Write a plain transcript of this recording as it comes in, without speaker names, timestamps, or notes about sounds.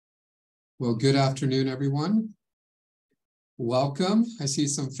Well, good afternoon, everyone. Welcome. I see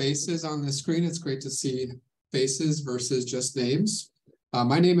some faces on the screen. It's great to see faces versus just names.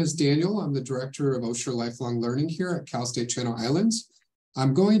 My name is Daniel. I'm the Director of Osher Lifelong Learning here at Cal State Channel Islands.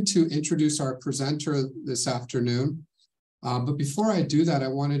 I'm going to introduce our presenter this afternoon. But before I do that, I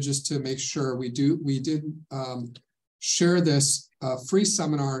wanted just to make sure we did share this free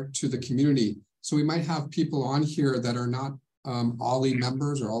seminar to the community. So we might have people on here that are not OLLI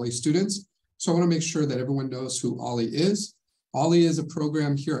members or OLLI students. So I want to make sure that everyone knows who OLLI is. OLLI is a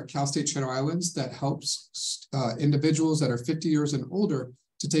program here at Cal State Channel Islands that helps individuals that are 50 years and older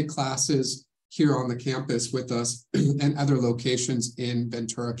to take classes here on the campus with us and other locations in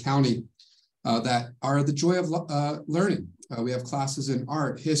Ventura County that are the joy of learning. We have classes in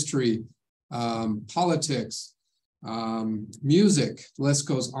art, history, politics, music. The list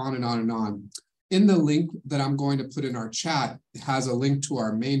goes on and on and on. In the link that I'm going to put in our chat, it has a link to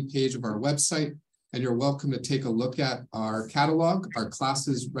our main page of our website, and you're welcome to take a look at our catalog. Our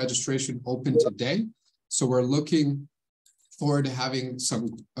classes registration open today. So we're looking forward to having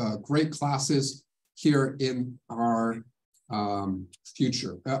some great classes here in our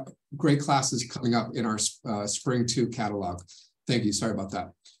future. Great classes coming up in our Spring 2 catalog. Thank you, sorry about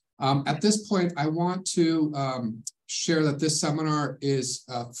that. At this point, I want to share that this seminar is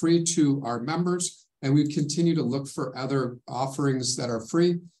free to our members, and we continue to look for other offerings that are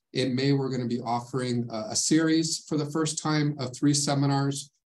free. In May, we're going to be offering a series for the first time of 3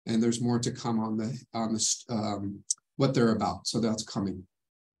 seminars, and there's more to come on what they're about. So that's coming.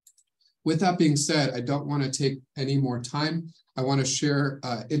 With that being said, I don't want to take any more time. I want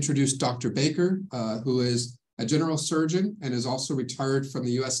to introduce Dr. Baker, who is a general surgeon and is also retired from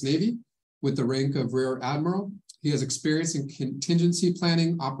the U.S. Navy with the rank of Rear Admiral. He has experience in contingency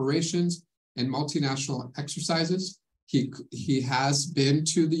planning, operations, and multinational exercises. He has been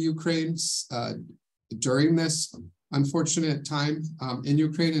to the Ukraine during this unfortunate time in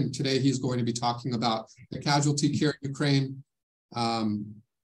Ukraine, and today he's going to be talking about the casualty care in Ukraine,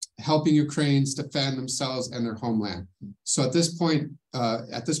 helping Ukrainians defend themselves and their homeland. So at this point, I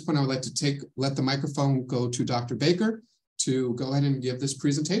would like to let the microphone go to Dr. Baker to go ahead and give this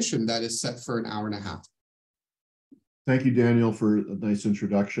presentation that is set for an hour and a half. Thank you, Daniel, for a nice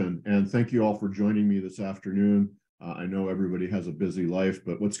introduction, and thank you all for joining me this afternoon. I know everybody has a busy life,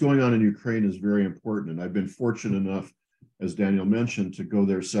 but what's going on in Ukraine is very important, and I've been fortunate enough, as Daniel mentioned, to go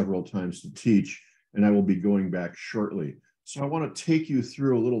there several times to teach, and I will be going back shortly. So I want to take you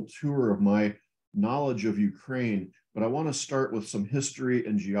through a little tour of my knowledge of Ukraine, but I want to start with some history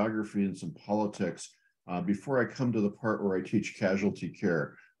and geography and some politics before I come to the part where I teach casualty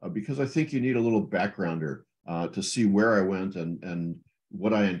care, because I think you need a little backgrounder to see where I went and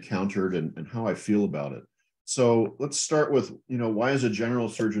what I encountered and how I feel about it. So let's start with, why is a general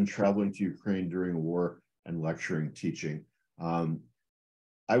surgeon traveling to Ukraine during a war and lecturing, teaching?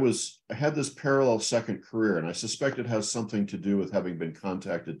 I had this parallel second career, and I suspect it has something to do with having been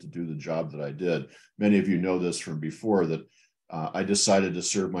contacted to do the job that I did. Many of you know this from before, that I decided to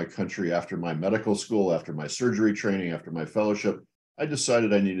serve my country after my medical school, after my surgery training, after my fellowship. I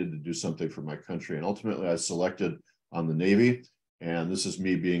decided I needed to do something for my country, and ultimately I selected on the Navy, and this is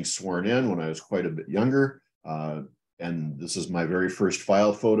me being sworn in when I was quite a bit younger, and this is my very first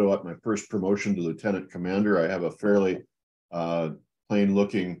file photo at my first promotion to lieutenant commander. I have a fairly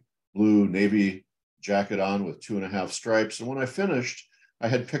plain-looking blue Navy jacket on with 2.5 stripes, and when I finished, I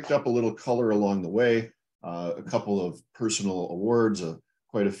had picked up a little color along the way, a couple of personal awards,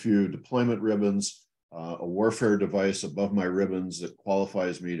 quite a few deployment ribbons, a warfare device above my ribbons that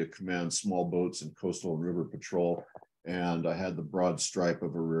qualifies me to command small boats in coastal and river patrol, and I had the broad stripe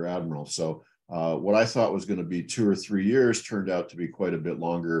of a Rear Admiral. So what I thought was going to be 2 or 3 years turned out to be quite a bit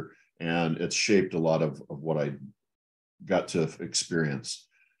longer, and it's shaped a lot of what I got to experience.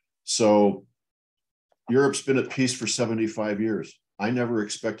 So Europe's been at peace for 75 years. I never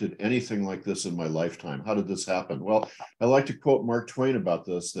expected anything like this in my lifetime. How did this happen? Well, I like to quote Mark Twain about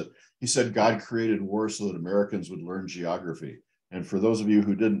this, that he said God created war so that Americans would learn geography. And for those of you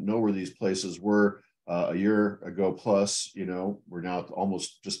who didn't know where these places were a year ago plus, we're now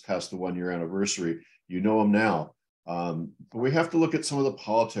almost just past the 1-year anniversary. You know them now. But we have to look at some of the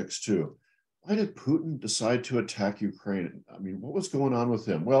politics too. Why did Putin decide to attack Ukraine? I mean, what was going on with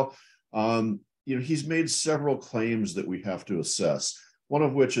him? Well, he's made several claims that we have to assess, one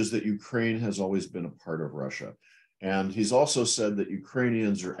of which is that Ukraine has always been a part of Russia. And he's also said that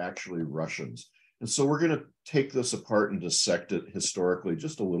Ukrainians are actually Russians. And so we're going to take this apart and dissect it historically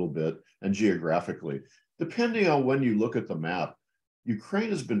just a little bit and geographically. Depending on when you look at the map, Ukraine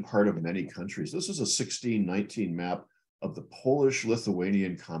has been part of many countries. This is a 1619 map of the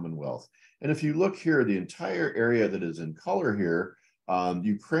Polish-Lithuanian Commonwealth. And if you look here, the entire area that is in color here,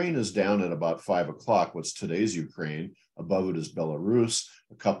 Ukraine is down at about 5 o'clock, what's today's Ukraine. Above it is Belarus,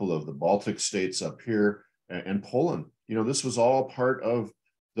 a couple of the Baltic states up here, and Poland. You know, this was all part of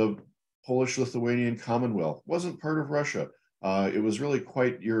the Polish-Lithuanian Commonwealth. Wasn't part of Russia. It was really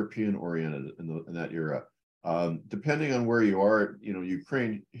quite European oriented in that era. Depending on where you are, you know,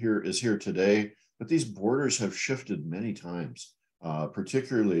 Ukraine is here today, but these borders have shifted many times,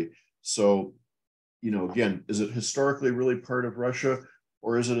 particularly. So, you know, again, is it historically really part of Russia,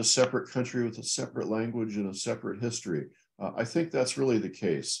 or is it a separate country with a separate language and a separate history? I think that's really the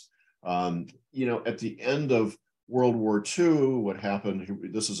case. You know, at the end of World War II, what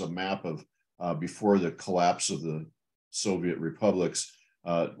happened, this is a map of before the collapse of the Soviet republics.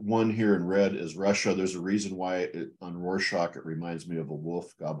 One here in red is Russia. There's a reason why on Rorschach, it reminds me of a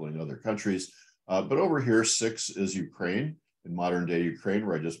wolf gobbling other countries. But over here, 6 is Ukraine, in modern day Ukraine,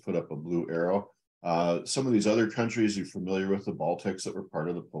 where I just put up a blue arrow. Some of these other countries, you're familiar with the Baltics that were part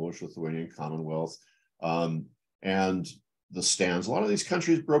of the Polish-Lithuanian Commonwealth, and the stands. A lot of these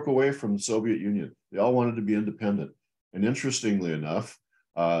countries broke away from the Soviet Union. They all wanted to be independent. And interestingly enough,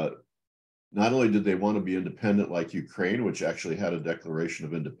 not only did they want to be independent like Ukraine, which actually had a declaration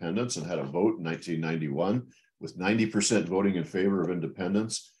of independence and had a vote in 1991, with 90% voting in favor of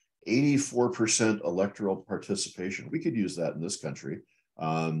independence, 84% electoral participation. We could use that in this country.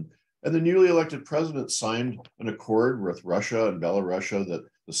 And the newly elected president signed an accord with Russia and Belarus that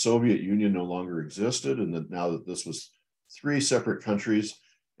the Soviet Union no longer existed, and that now that this was 3 separate countries.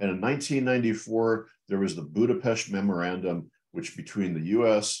 And in 1994, there was the Budapest Memorandum, which between the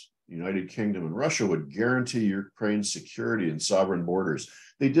US, United Kingdom, and Russia would guarantee Ukraine's security and sovereign borders.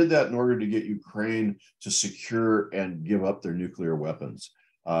 They did that in order to get Ukraine to secure and give up their nuclear weapons.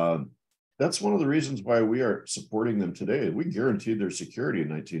 That's one of the reasons why we are supporting them today. We guaranteed their security in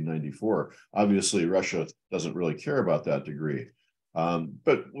 1994. Obviously, Russia doesn't really care about that degree.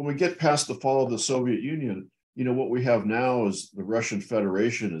 But when we get past the fall of the Soviet Union, you know, what we have now is the Russian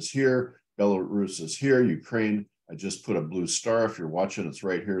Federation is here, Belarus is here, Ukraine, I just put a blue star. If you're watching, it's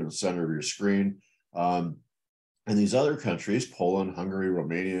right here in the center of your screen. And these other countries, Poland, Hungary,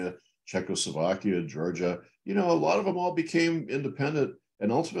 Romania, Czechoslovakia, Georgia, you know, a lot of them all became independent,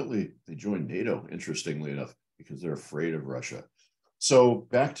 and ultimately they joined NATO, interestingly enough, because they're afraid of Russia. So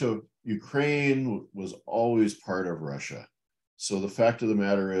back to Ukraine was always part of Russia. So the fact of the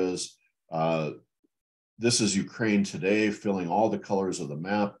matter is, this is Ukraine today, filling all the colors of the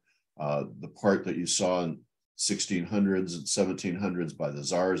map. The part that you saw in 1600s and 1700s by the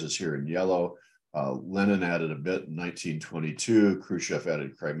Tsars is here in yellow. Lenin added a bit in 1922. Khrushchev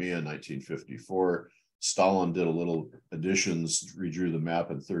added Crimea in 1954. Stalin did a little additions, redrew the map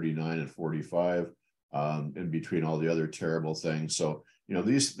in 39 and 45, in between all the other terrible things. So, you know,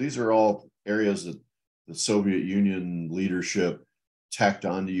 these are all areas that the Soviet Union leadership tacked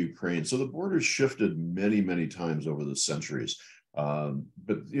onto Ukraine. So the borders shifted many, many times over the centuries.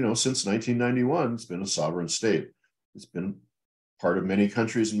 But, you know, since 1991, it's been a sovereign state. It's been part of many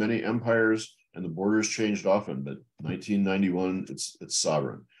countries and many empires, and the borders changed often, but 1991, it's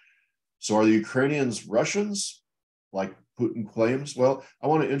sovereign. So are the Ukrainians Russians, like Putin claims? Well, I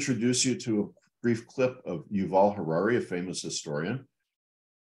want to introduce you to a brief clip of Yuval Harari, a famous historian.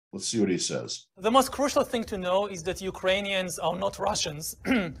 Let's see what he says. The most crucial thing to know is that Ukrainians are not Russians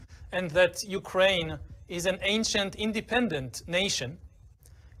and that Ukraine is an ancient independent nation.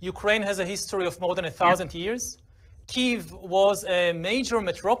 Ukraine has a history of more than 1,000 years. Kyiv was a major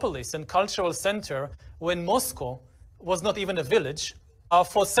metropolis and cultural center when Moscow was not even a village.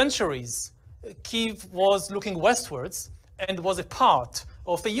 For centuries, Kyiv was looking westwards and was a part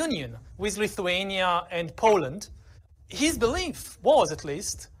of a union with Lithuania and Poland. His belief was, at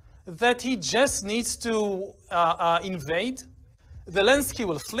least, that he just needs to invade. Zelensky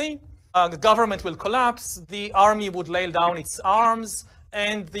will flee, the government will collapse, the army would lay down its arms,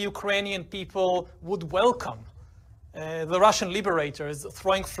 and the Ukrainian people would welcome the Russian liberators,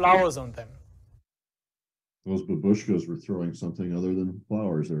 throwing flowers on them. Those babushkas were throwing something other than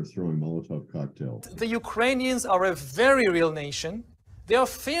flowers. They were throwing Molotov cocktails. The Ukrainians are a very real nation. They are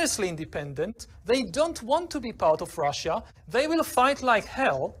fiercely independent. They don't want to be part of Russia. They will fight like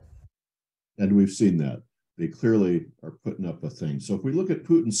hell. And we've seen that. They clearly are putting up a thing. So if we look at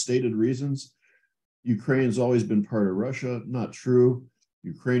Putin's stated reasons, Ukraine's always been part of Russia. Not true.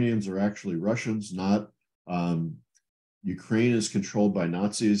 Ukrainians are actually Russians, not. Ukraine is controlled by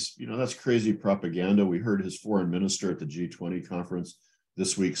Nazis. You know, that's crazy propaganda. We heard his foreign minister at the G20 conference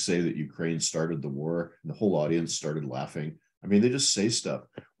this week say that Ukraine started the war, and the whole audience started laughing. I mean, they just say stuff.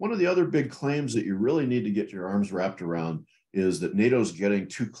 One of the other big claims that you really need to get your arms wrapped around is that NATO's getting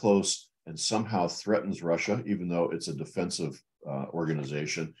too close and somehow threatens Russia, even though it's a defensive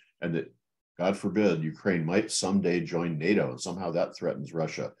organization, and that, God forbid, Ukraine might someday join NATO, and somehow that threatens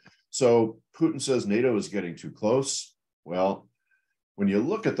Russia. So Putin says NATO is getting too close. Well, when you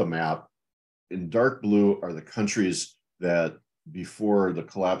look at the map, in dark blue are the countries that before the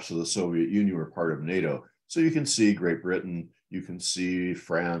collapse of the Soviet Union were part of NATO. So you can see Great Britain, you can see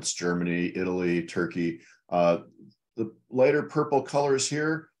France, Germany, Italy, Turkey. The lighter purple colors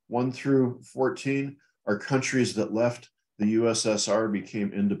here, 1 through 14, are countries that left the USSR,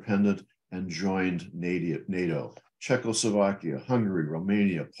 became independent, and joined NATO. Czechoslovakia, Hungary,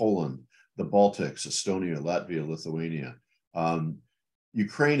 Romania, Poland, the Baltics, Estonia, Latvia, Lithuania.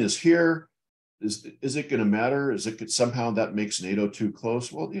 Ukraine is here. Is it going to matter? Somehow that makes NATO too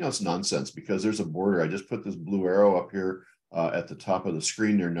close? Well, it's nonsense, because there's a border. I just put this blue arrow up here at the top of the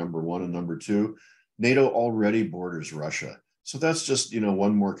screen there, number 1 and number 2. NATO already borders Russia. So that's just,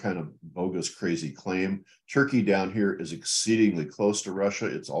 one more kind of bogus, crazy claim. Turkey down here is exceedingly close to Russia.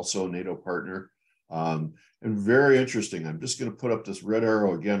 It's also a NATO partner. And very interesting. I'm just going to put up this red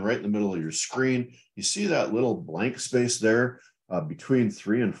arrow again right in the middle of your screen. You see that little blank space there between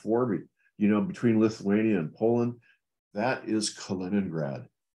 3 and 4, between Lithuania and Poland? That is Kaliningrad.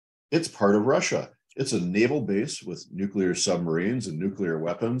 It's part of Russia. It's a naval base with nuclear submarines and nuclear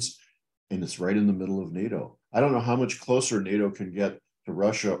weapons, and it's right in the middle of NATO. I don't know how much closer NATO can get to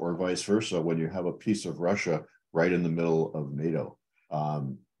Russia or vice versa when you have a piece of Russia right in the middle of NATO.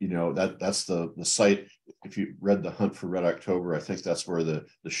 That's the site. If you read The Hunt for Red October, I think that's where the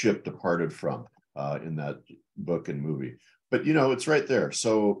ship departed from in that book and movie. But, it's right there.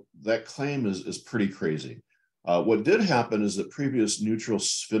 So that claim is pretty crazy. What did happen is that previous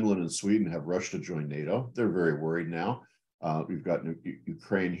neutrals, Finland and Sweden, have rushed to join NATO. They're very worried now. We've got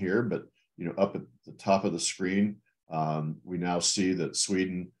Ukraine here, but, up at the top of the screen, we now see that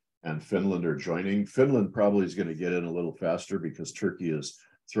Sweden and Finland are joining. Finland probably is going to get in a little faster because Turkey has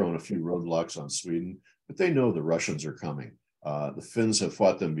thrown a few roadblocks on Sweden, but they know the Russians are coming. The Finns have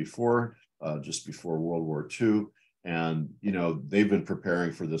fought them before, just before World War II. And, they've been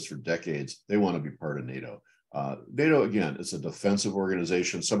preparing for this for decades. They want to be part of NATO. NATO, again, it's a defensive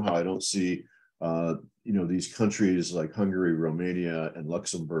organization. Somehow I don't see, these countries like Hungary, Romania, and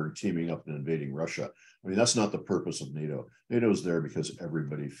Luxembourg teaming up and invading Russia. I mean, that's not the purpose of NATO. NATO is there because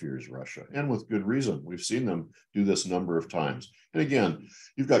everybody fears Russia, and with good reason. We've seen them do this a number of times. And again,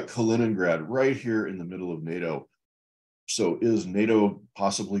 you've got Kaliningrad right here in the middle of NATO. So is NATO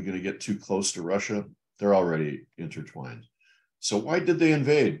possibly going to get too close to Russia? They're already intertwined. So why did they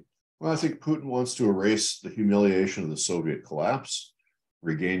invade? Well, I think Putin wants to erase the humiliation of the Soviet collapse,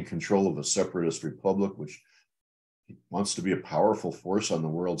 regain control of a separatist republic, which he wants to be a powerful force on the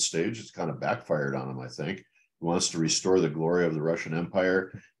world stage. It's kind of backfired on him, I think. He wants to restore the glory of the Russian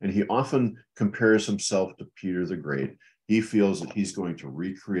Empire, and he often compares himself to Peter the Great. He feels that he's going to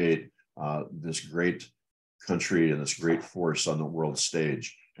recreate this great country and this great force on the world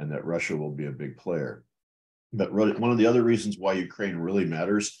stage, and that Russia will be a big player. But one of the other reasons why Ukraine really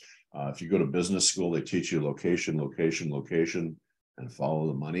matters, if you go to business school, they teach you location, location, location, and follow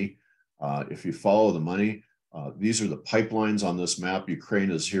the money. If you follow the money, these are the pipelines on this map.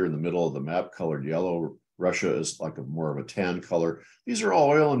 Ukraine is here in the middle of the map, colored yellow. Russia is like more of a tan color. These are all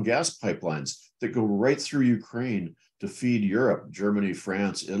oil and gas pipelines that go right through Ukraine to feed Europe, Germany,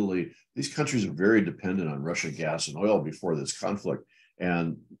 France, Italy. These countries are very dependent on Russian gas and oil before this conflict.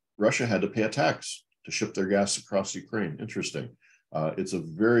 And Russia had to pay a tax to ship their gas across Ukraine. Interesting. It's a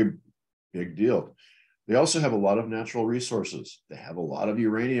very big deal. They also have a lot of natural resources. They have a lot of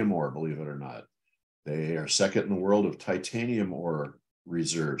uranium ore, believe it or not. They are second in the world of titanium ore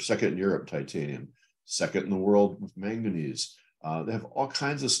reserve, second in Europe, titanium, second in the world with manganese. They have all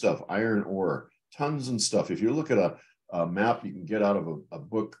kinds of stuff, iron ore, tons and stuff. If you look at a map you can get out of a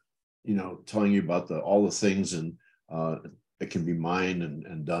book, telling you about all the things and that can be mined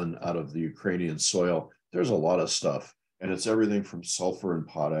and done out of the Ukrainian soil, there's a lot of stuff. And it's everything from sulfur and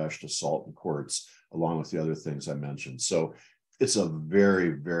potash to salt and quartz, along with the other things I mentioned. So it's a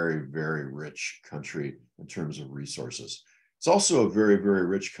very, very, very rich country in terms of resources. It's also a very, very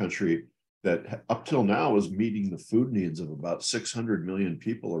rich country that up till now is meeting the food needs of about 600 million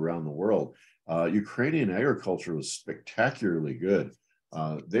people around the world. Ukrainian agriculture was spectacularly good.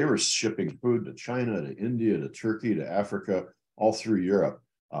 They were shipping food to China, to India, to Turkey, to Africa, all through Europe.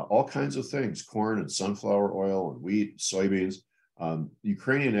 All kinds of things, corn and sunflower oil and wheat, soybeans.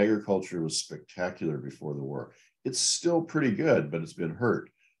 Ukrainian agriculture was spectacular before the war. It's still pretty good, but it's been hurt,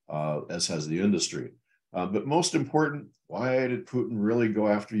 as has the industry. But most important, why did Putin really go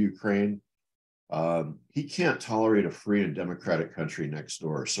after Ukraine? He can't tolerate a free and democratic country next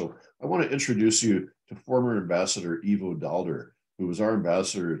door. So I want to introduce you to former Ambassador Ivo Dalder, who was our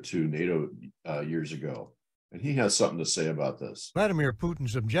ambassador to NATO years ago. And he has something to say about this. Vladimir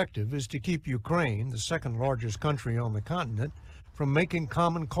Putin's objective is to keep Ukraine, the second largest country on the continent, from making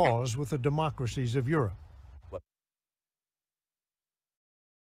common cause with the democracies of Europe. What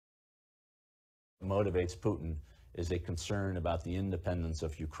motivates Putin is a concern about the independence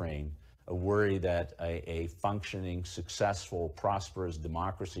of Ukraine, a worry that a functioning, successful, prosperous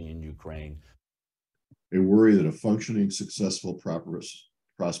democracy in Ukraine. A worry that a functioning, successful,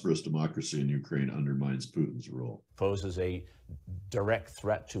 prosperous democracy in Ukraine undermines Putin's rule. Poses a direct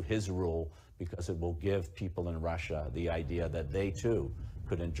threat to his rule because it will give people in Russia the idea that they too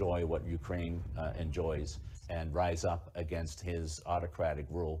could enjoy what Ukraine enjoys and rise up against his autocratic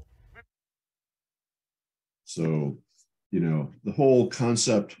rule. So, you know, the whole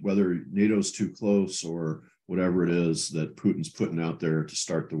concept, whether NATO's too close or whatever it is that Putin's putting out there to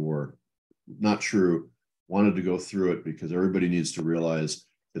start the war, not true. Wanted to go through it because everybody needs to realize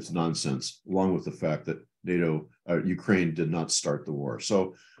it's nonsense, along with the fact that Ukraine did not start the war.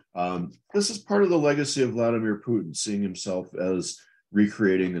 So this is part of the legacy of Vladimir Putin, seeing himself as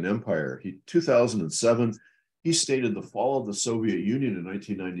recreating an empire. 2007, he stated the fall of the Soviet Union in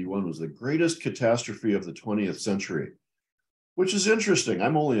 1991 was the greatest catastrophe of the 20th century, which is interesting.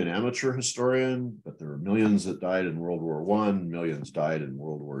 I'm only an amateur historian, but there were millions that died in World War I, millions died in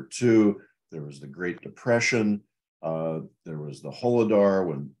World War II. There was the Great Depression. There was the Holodomor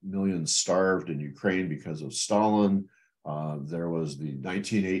when millions starved in Ukraine because of Stalin. There was the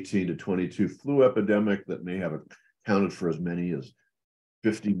 1918 to 22 flu epidemic that may have accounted for as many as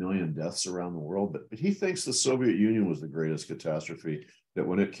 50 million deaths around the world. But he thinks the Soviet Union was the greatest catastrophe, that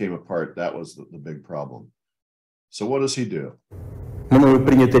when it came apart, that was the big problem. So what does he do? Мною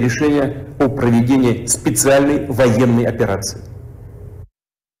принято решение о проведении специальной военной операции.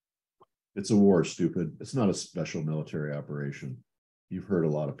 It's a war, stupid. It's not a special military operation. You've heard a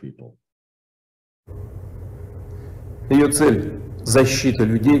lot of people. Ее цель – защита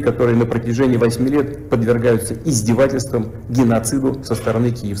людей, которые на протяжении 8 лет подвергаются издевательствам, геноциду со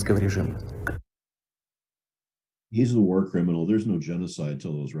стороны киевского режима. He's the war criminal. There's no genocide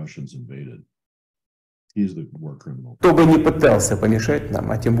till those Russians invaded. He's the war criminal. Кто бы ни пытался помешать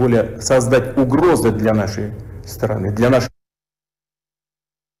нам, а тем более создать угрозы для нашей страны, для нашей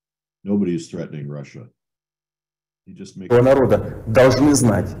Nobody is threatening Russia. He just makes... народа должны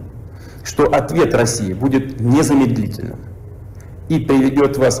знать, что ответ России будет незамедлительным и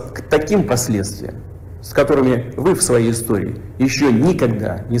приведет вас к таким последствиям, с которыми вы в своей истории еще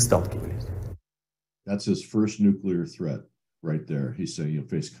никогда не сталкивались. That's his first nuclear threat right there. He's saying you'll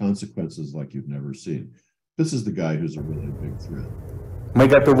face consequences like you've never seen. This is the guy who's a really big threat. Мы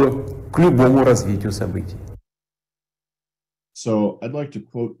готовы к любому развитию событий. So I'd like to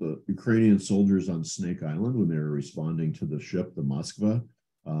quote the Ukrainian soldiers on Snake Island when they were responding to the ship, the Moskva.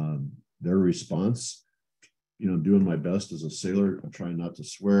 Their response, you know, doing my best as a sailor. I'm trying not to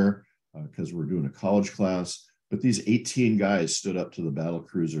swear because we're doing a college class. But these 18 guys stood up to the battle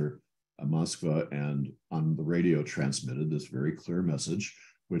cruiser Moskva and on the radio transmitted this very clear message,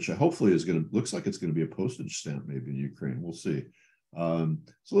 which hopefully is looks like it's going to be a postage stamp maybe in Ukraine. We'll see. So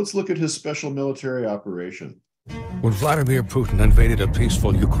let's look at his special military operation. When Vladimir Putin invaded a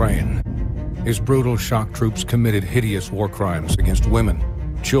peaceful Ukraine, his brutal shock troops committed hideous war crimes against women,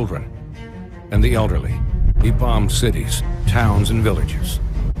 children, and the elderly. He bombed cities, towns, and villages.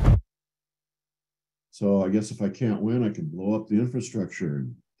 So I guess if I can't win, I can blow up the infrastructure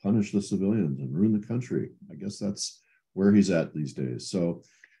and punish the civilians and ruin the country. I guess that's where he's at these days. So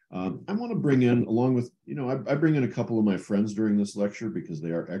I want to bring in, along with, you know, I bring in a couple of my friends during this lecture because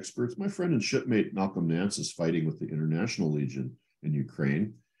they are experts. My friend and shipmate Malcolm Nance is fighting with the International Legion in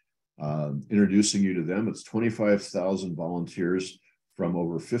Ukraine. Introducing you to them, it's 25,000 volunteers from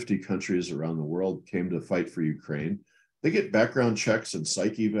over 50 countries around the world came to fight for Ukraine. They get background checks and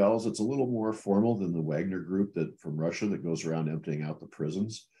psych evals. It's a little more formal than the Wagner group that from Russia that goes around emptying out the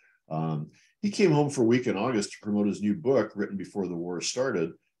prisons. He came home for a week in August to promote his new book written before the war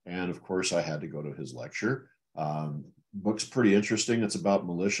started. And of course, I had to go to his lecture. Book's pretty interesting. It's about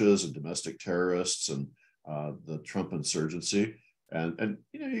militias and domestic terrorists and the Trump insurgency. And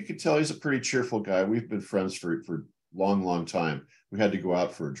you know, you can tell he's a pretty cheerful guy. We've been friends for long time. We had to go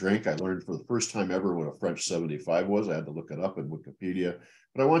out for a drink. I learned for the first time ever what a French 75 was. I had to look it up in Wikipedia.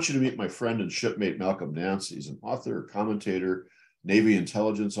 But I want you to meet my friend and shipmate, Malcolm Nance. He's an author, commentator, Navy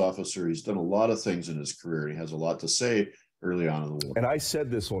intelligence officer. He's done a lot of things in his career. He has a lot to say early on in the war. And I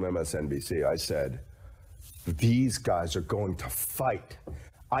said this on MSNBC. I said, these guys are going to fight.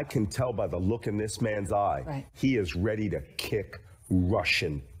 I can tell by the look in this man's eye. Right. He is ready to kick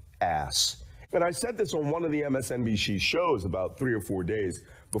Russian ass. And I said this on one of the MSNBC shows about 3 or 4 days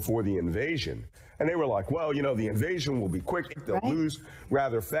before the invasion. And they were like, well, you know, the invasion will be quick. They'll lose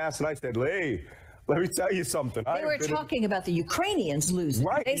rather fast. And I said, hey, let me tell you something. They were talking about the Ukrainians losing.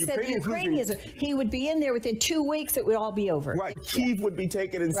 Right, They said the Ukrainians, he would be in there within 2 weeks, it would all be over. Right. Kyiv would be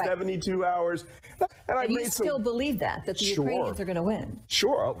taken in 72 hours. And you still believe that the Ukrainians are going to win?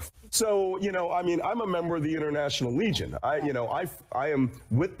 Sure. So, you know, I mean, I'm a member of the International Legion. I am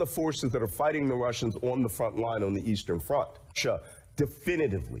with the forces that are fighting the Russians on the front line on the Eastern Front. Russia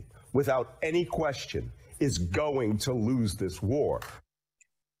definitively, without any question, is going to lose this war.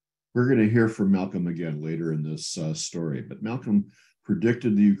 We're going to hear from Malcolm again later in this story, but Malcolm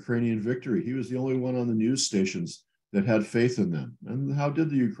predicted the Ukrainian victory. He was the only one on the news stations that had faith in them. And how did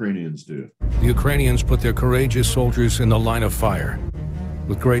the Ukrainians do? The Ukrainians put their courageous soldiers in the line of fire.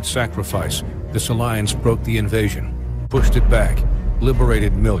 With great sacrifice, this alliance broke the invasion, pushed it back,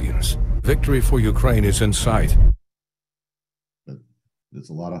 liberated millions. Victory for Ukraine is in sight. But there's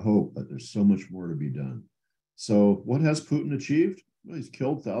a lot of hope, but there's so much more to be done. So what has Putin achieved? Well, he's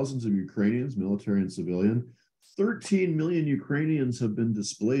killed thousands of Ukrainians, military and civilian. 13 million Ukrainians have been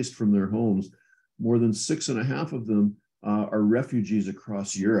displaced from their homes. More than 6.5 of them are refugees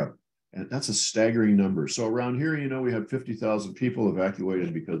across Europe. And that's a staggering number. So around here, you know, we had 50,000 people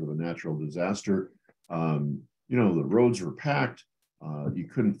evacuated because of a natural disaster. You know, the roads were packed. You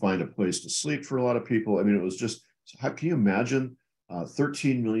couldn't find a place to sleep for a lot of people. I mean, it was just, how can you imagine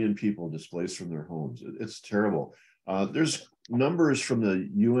 13 million people displaced from their homes? It's terrible. There's numbers from the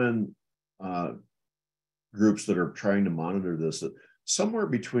UN groups that are trying to monitor this, that somewhere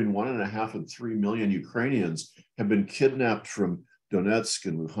between 1.5 and 3 million Ukrainians have been kidnapped from Donetsk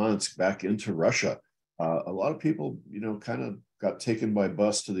and Luhansk back into Russia. A lot of people, you know, kind of got taken by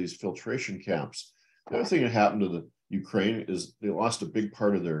bus to these filtration camps. The other thing that happened to the Ukraine is they lost a big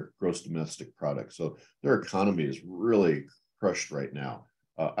part of their gross domestic product. So their economy is really crushed right now.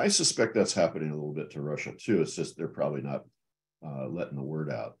 I suspect that's happening a little bit to Russia too. It's just they're probably not letting the word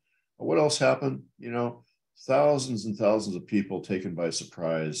out. But what else happened? You know, thousands and thousands of people taken by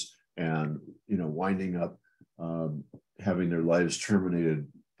surprise and, you know, winding up having their lives terminated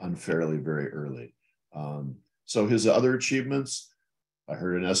unfairly very early. So his other achievements, I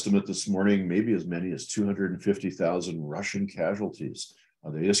heard an estimate this morning, maybe as many as 250,000 Russian casualties.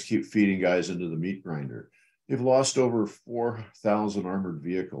 They just keep feeding guys into the meat grinder. They've lost over 4,000 armored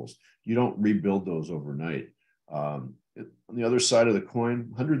vehicles. You don't rebuild those overnight. On the other side of the coin,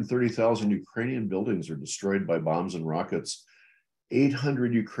 130,000 Ukrainian buildings are destroyed by bombs and rockets.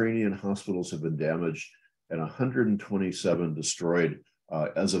 800 Ukrainian hospitals have been damaged and 127 destroyed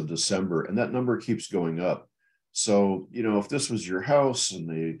as of December. And that number keeps going up. So, you know, if this was your house and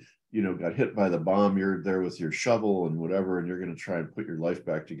they, you know, got hit by the bomb, you're there with your shovel and whatever, and you're going to try and put your life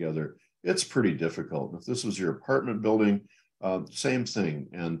back together. It's pretty difficult. If this was your apartment building, same thing.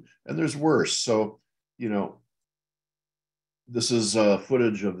 And there's worse. So, you know, this is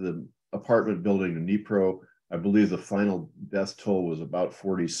footage of the apartment building in Dnipro. I believe the final death toll was about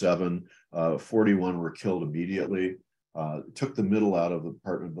 47. 41 were killed immediately. It took the middle out of the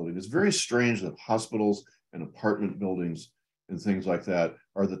apartment building. It's very strange that hospitals and apartment buildings and things like that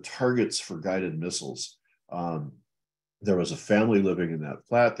are the targets for guided missiles. There was a family living in that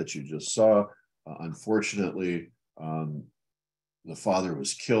flat that you just saw. Unfortunately, the father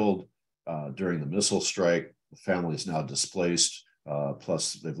was killed during the missile strike. The family is now displaced,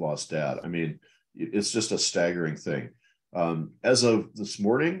 plus they've lost dad. I mean, it's just a staggering thing. As of this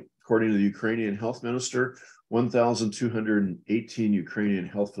morning, according to the Ukrainian health minister, 1,218 Ukrainian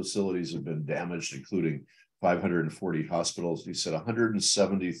health facilities have been damaged, including 540 hospitals. He said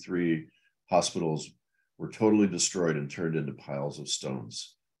 173 hospitals were totally destroyed and turned into piles of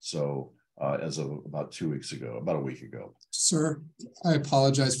stones. So as of about 2 weeks ago, about a week ago. Sir, I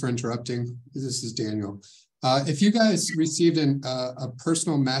apologize for interrupting. This is Daniel. If you guys received a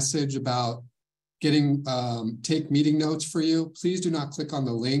personal message about getting take meeting notes for you, please do not click on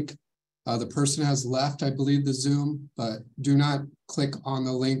the link. The person has left, I believe, the Zoom, but do not click on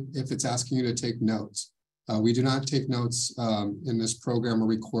the link if it's asking you to take notes. We do not take notes in this program or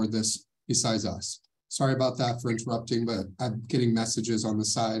record this besides us. Sorry about that for interrupting, but I'm getting messages on the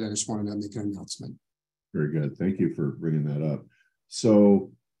side. I just wanted to make an announcement. Very good. Thank you for bringing that up.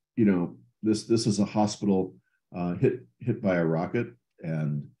 So, you know, this is a hospital hit by a rocket,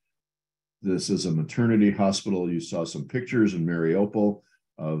 and this is a maternity hospital. You saw some pictures in Mariupol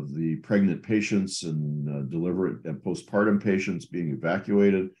of the pregnant patients and delivery and postpartum patients being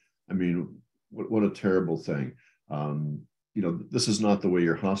evacuated. I mean, what a terrible thing. You know, this is not the way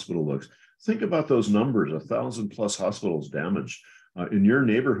your hospital looks. Think about those numbers, 1,000+ hospitals damaged. In your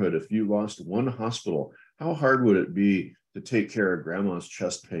neighborhood, if you lost one hospital, how hard would it be to take care of grandma's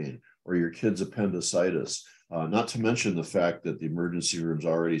chest pain or your kid's appendicitis? Not to mention the fact that the emergency room's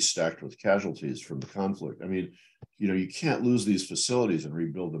already stacked with casualties from the conflict. I mean, you know, you can't lose these facilities and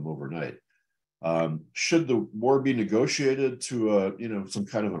rebuild them overnight. Should the war be negotiated to, you know, some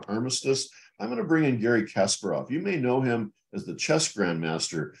kind of an armistice? I'm going to bring in Garry Kasparov. You may know him as the chess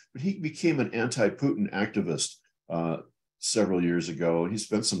grandmaster, but he became an anti-Putin activist several years ago. He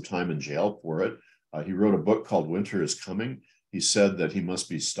spent some time in jail for it. He wrote a book called Winter is Coming. He said that he must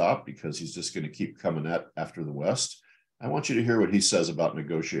be stopped because he's just going to keep coming after the West. I want you to hear what he says about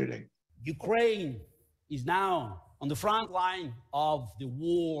negotiating. Ukraine is now on the front line of the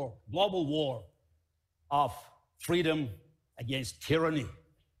war, global war of freedom against tyranny.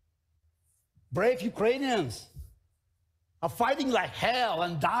 Brave Ukrainians are fighting like hell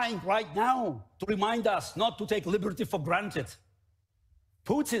and dying right now to remind us not to take liberty for granted.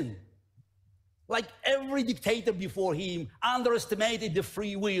 Putin, like every dictator before him, underestimated the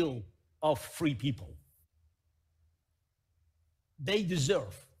free will of free people. They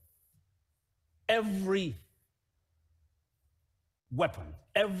deserve every weapon,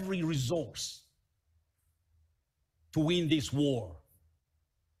 every resource to win this war,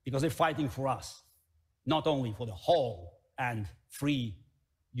 because they're fighting for us, not only for the whole and free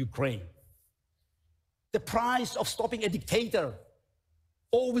Ukraine. The price of stopping a dictator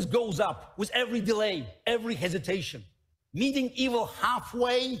always goes up with every delay, every hesitation. Meeting evil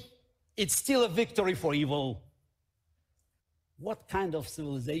halfway, it's still a victory for evil. What kind of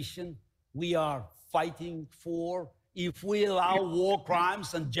civilization we are fighting for if we allow war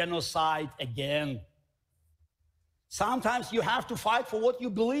crimes and genocide again? Sometimes you have to fight for what you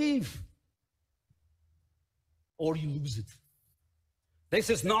believe, or you lose it. This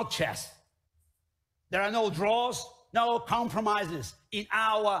is not chess. There are no draws, no compromises in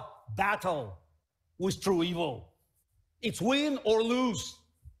our battle with true evil. It's win or lose.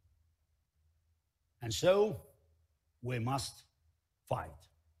 And so we must fight.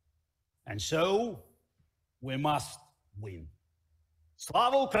 And so we must win.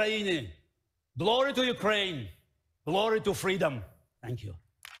 Slava Ukraini! Glory to Ukraine! Glory to freedom. Thank you.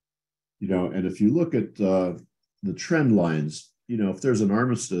 You know, and if you look at the trend lines, you know, if there's an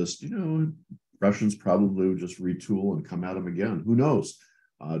armistice, you know, Russians probably would just retool and come at them again. Who knows?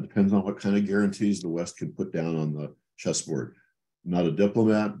 Depends on what kind of guarantees the West can put down on the chessboard. I'm not a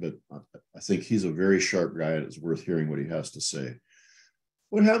diplomat, but I think he's a very sharp guy and it's worth hearing what he has to say.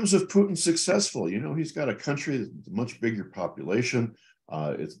 What happens if Putin's successful? You know, he's got a country with a much bigger population.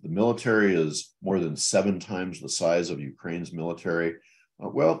 The military is more than 7 times the size of Ukraine's military.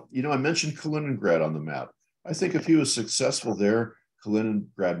 Well, you know, I mentioned Kaliningrad on the map. I think if he was successful there,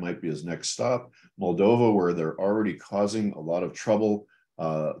 Kaliningrad might be his next stop. Moldova, where they're already causing a lot of trouble,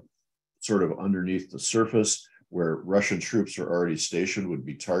 sort of underneath the surface, where Russian troops are already stationed, would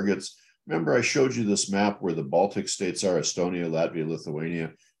be targets. Remember, I showed you this map where the Baltic states are: Estonia, Latvia,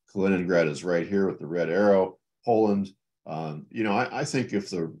 Lithuania. Kaliningrad is right here with the red arrow. Poland. You know, I think if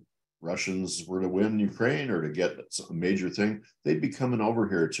the Russians were to win Ukraine or to get a major thing, they'd be coming over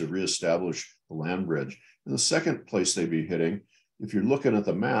here to reestablish the land bridge. And the second place they'd be hitting, if you're looking at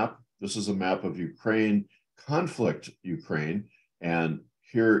the map, this is a map of Ukraine, conflict Ukraine. And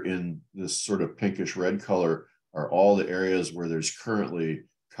here in this sort of pinkish red color are all the areas where there's currently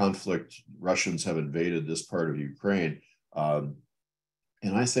conflict. Russians have invaded this part of Ukraine. And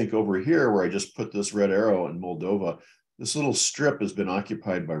I think over here, where I just put this red arrow in Moldova, this little strip has been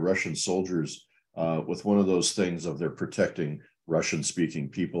occupied by Russian soldiers with one of those things of they're protecting Russian-speaking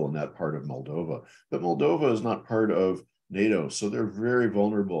people in that part of Moldova. But Moldova is not part of NATO, so they're very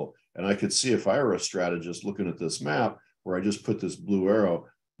vulnerable. And I could see if I were a strategist looking at this map, where I just put this blue arrow,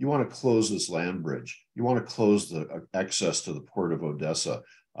 you want to close this land bridge. You want to close the access to the port of Odessa,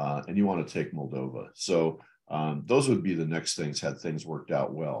 and you want to take Moldova. So those would be the next things had things worked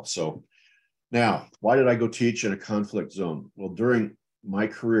out well. So now, why did I go teach in a conflict zone? Well, during my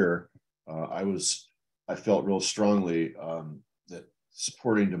career, I felt real strongly that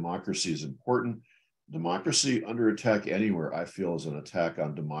supporting democracy is important. Democracy under attack anywhere, I feel, is an attack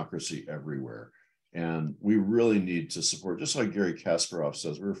on democracy everywhere. And we really need to support, just like Garry Kasparov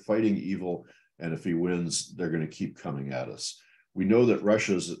says, we're fighting evil, and if he wins, they're going to keep coming at us. We know that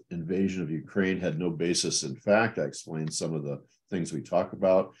Russia's invasion of Ukraine had no basis in fact. I explained some of the things we talk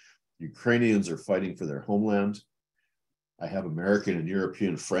about. Ukrainians are fighting for their homeland. I have American and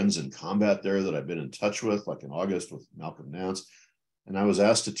European friends in combat there that I've been in touch with, like in August with Malcolm Nance. and I was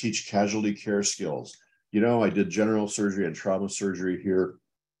asked to teach casualty care skills. You know, I did general surgery and trauma surgery here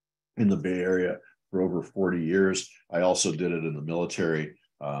in the Bay Area for over 40 years. I also did it in the military.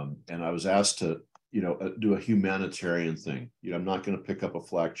 And I was asked to, you know, do a humanitarian thing. You know, I'm not going to pick up a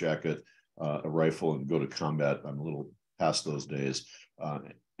flak jacket, a rifle, and go to combat. I'm a little past those days.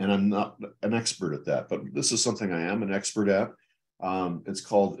 And I'm not an expert at that, but this is something I am an expert at. It's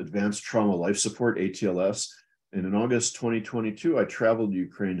called Advanced Trauma Life Support, ATLS. And in August 2022, I traveled to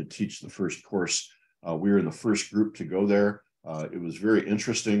Ukraine to teach the first course. We were in the first group to go there. It was very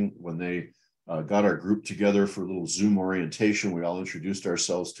interesting when they got our group together for a little Zoom orientation. We all introduced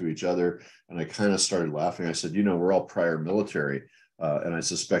ourselves to each other, and I kind of started laughing. I said, you know, we're all prior military, and I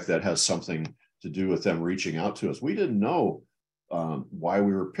suspect that has something to do with them reaching out to us. We didn't know why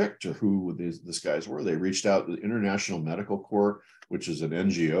we were picked or who these guys were. They reached out to the International Medical Corps, which is an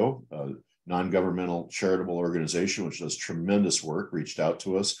NGO, non-governmental charitable organization, which does tremendous work, reached out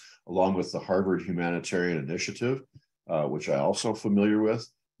to us, along with the Harvard Humanitarian Initiative, which I also familiar with.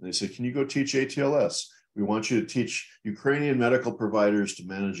 And they said, can you go teach ATLS? We want you to teach Ukrainian medical providers to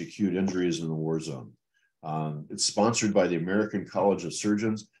manage acute injuries in the war zone. It's sponsored by the American College of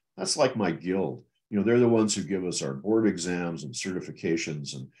Surgeons. That's like my guild. You know, they're the ones who give us our board exams and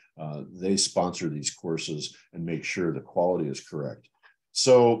certifications, and they sponsor these courses and make sure the quality is correct.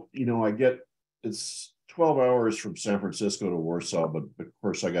 So, you know, it's 12 hours from San Francisco to Warsaw, but of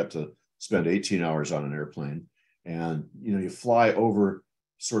course I got to spend 18 hours on an airplane. And, you know, you fly over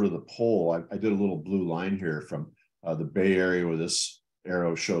sort of the pole. I did a little blue line here from the Bay Area where this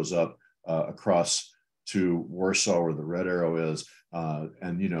arrow shows up across to Warsaw where the red arrow is.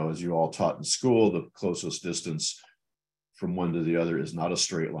 And, you know, as you all taught in school, the closest distance from one to the other is not a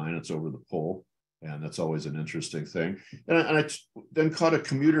straight line. It's over the pole. And that's always an interesting thing. And I then caught a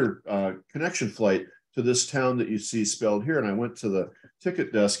commuter connection flight to this town that you see spelled here. And I went to the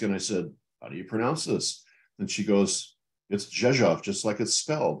ticket desk and I said, how do you pronounce this? And she goes, it's Rzeszów, just like it's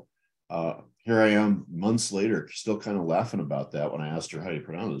spelled. Here I am months later, still kind of laughing about that when I asked her, how do you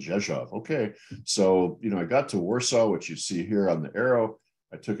pronounce it? Rzeszów. Okay. So, you know, I got to Warsaw, which you see here on the arrow.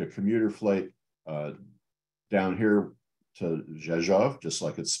 I took a commuter flight down here to Rzeszów, just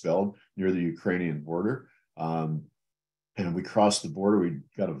like it's spelled, near the Ukrainian border. And we crossed the border. We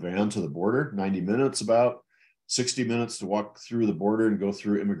got a van to the border, 90 minutes, about 60 minutes to walk through the border and go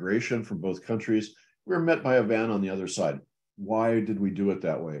through immigration from both countries. We were met by a van on the other side. Why did we do it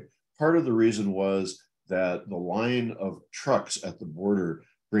that way? Part of the reason was that the line of trucks at the border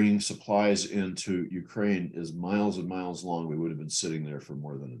bringing supplies into Ukraine is miles and miles long. We would have been sitting there for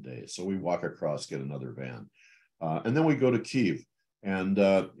more than a day. So we walk across, get another van. And then we go to Kyiv. And,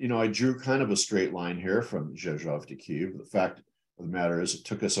 you know, I drew kind of a straight line here from Rzeszów to Kyiv. The fact of the matter is it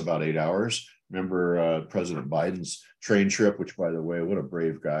took us about 8 hours. Remember President Biden's train trip, which, by the way, what a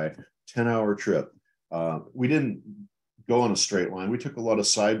brave guy, 10-hour trip. We didn't go on a straight line. We took a lot of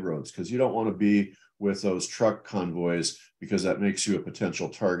side roads because you don't want to be with those truck convoys because that makes you a potential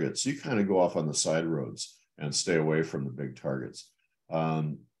target. So you kind of go off on the side roads and stay away from the big targets.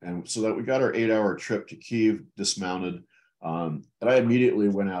 And so that we got our 8-hour trip to Kyiv, dismounted. And I immediately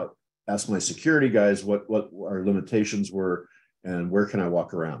went out, asked my security guys what our limitations were and where can I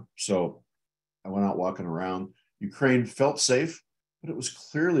walk around. So I went out walking around. Ukraine felt safe, but it was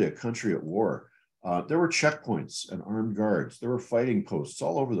clearly a country at war. There were checkpoints and armed guards. There were fighting posts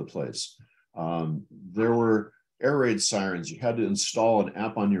all over the place. There were air raid sirens. You had to install an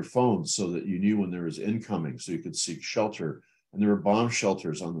app on your phone so that you knew when there was incoming so you could seek shelter. And there were bomb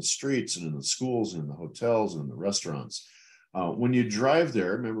shelters on the streets and in the schools and in the hotels and in the restaurants. When you drive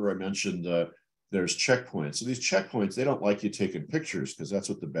there, remember I mentioned there's checkpoints. So these checkpoints, they don't like you taking pictures because that's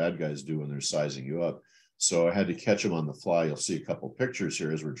what the bad guys do when they're sizing you up. So I had to catch them on the fly. You'll see a couple pictures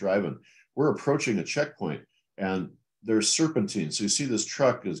here as we're driving. We're approaching a checkpoint and there's serpentine. So you see this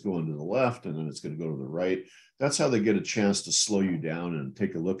truck is going to the left and then it's going to go to the right. That's how they get a chance to slow you down and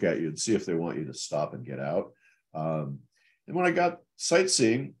take a look at you and see if they want you to stop and get out. And when I got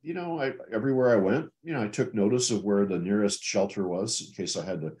sightseeing, you know, everywhere I went, you know, I took notice of where the nearest shelter was in case I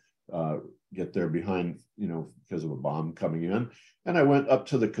had to get there behind, you know, because of a bomb coming in. And I went up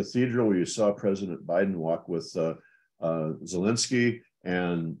to the cathedral where you saw President Biden walk with Zelensky.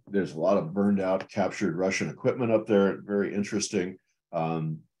 And there's a lot of burned out, captured Russian equipment up there. Very interesting.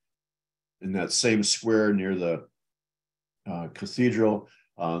 In that same square near the cathedral,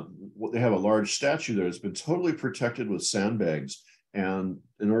 they have a large statue there that's been totally protected with sandbags, and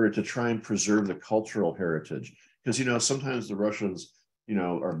in order to try and preserve the cultural heritage, because, you know, sometimes the Russians, you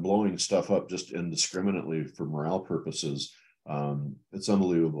know, are blowing stuff up just indiscriminately for morale purposes. It's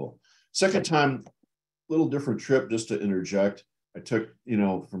unbelievable. Second time, little different trip, just to interject. I took,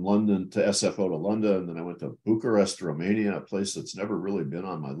 from London to SFO to London, and then I went to Bucharest, Romania, a place that's never really been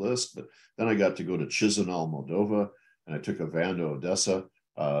on my list. But then I got to go to Chisinau, Moldova, and I took a van to Odessa.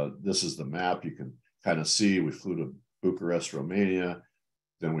 This is the map. You can kind of see we flew to Bucharest, Romania.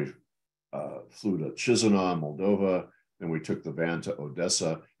 Then we flew to Chisinau, Moldova. Then we took the van to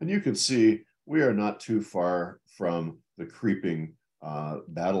Odessa. And you can see we are not too far from the creeping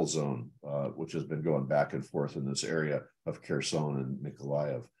battle zone, which has been going back and forth in this area of Kherson and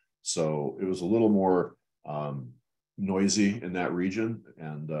Mykolaiv. So it was a little more noisy in that region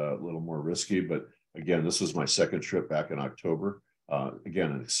and a little more risky. But again, this was my second trip back in October.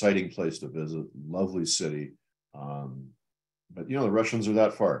 Again, an exciting place to visit, lovely city. But the Russians are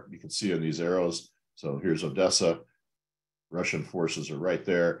that far. You can see in these arrows. So here's Odessa. Russian forces are right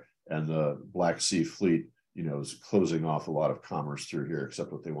there, and the Black Sea Fleet is closing off a lot of commerce through here,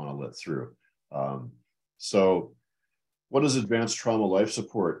 except what they want to let through. So what is advanced trauma life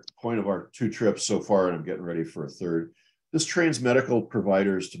support? Point of our 2 trips so far, and I'm getting ready for a third. This trains medical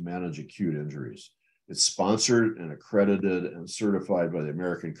providers to manage acute injuries. It's sponsored and accredited and certified by the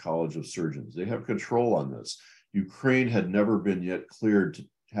American College of Surgeons. They have control on this. Ukraine had never been yet cleared to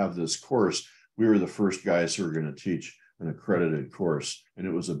have this course. We were the first guys who were going to teach an accredited course, and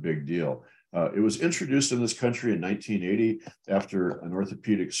it was a big deal. It was introduced in this country in 1980 after an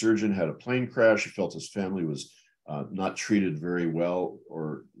orthopedic surgeon had a plane crash. He felt his family was not treated very well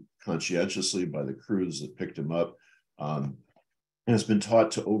or conscientiously by the crews that picked him up. And it's been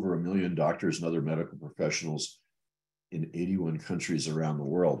taught to over 1 million doctors and other medical professionals in 81 countries around the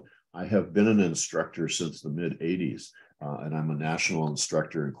world. I have been an instructor since the mid-'80s, and I'm a national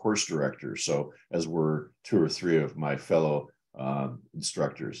instructor and course director. So as were 2 or 3 of my fellow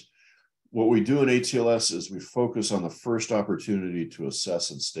instructors. What we do in ATLS is we focus on the first opportunity to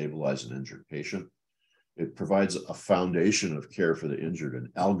assess and stabilize an injured patient. It provides a foundation of care for the injured, an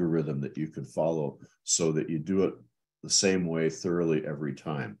algorithm that you can follow so that you do it the same way thoroughly every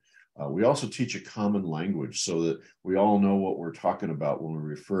time. We also teach a common language so that we all know what we're talking about when we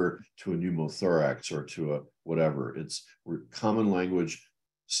refer to a pneumothorax or to a whatever. We're common language,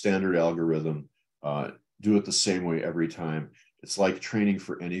 standard algorithm, do it the same way every time. It's like training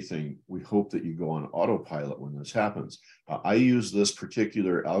for anything. We hope that you go on autopilot when this happens. I use this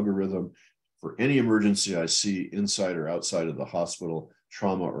particular algorithm for any emergency I see inside or outside of the hospital,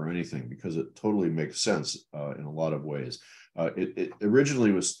 trauma or anything, because it totally makes sense in a lot of ways. It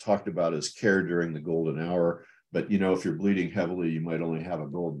originally was talked about as care during the golden hour, but if you're bleeding heavily, you might only have a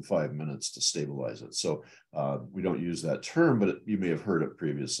golden 5 minutes to stabilize it. So we don't use that term, but you may have heard it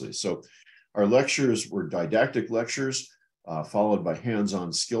previously. So our lectures were didactic lectures, followed by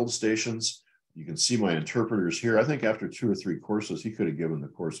hands-on skilled stations. You can see my interpreters here. I think after 2 or 3 courses, he could have given the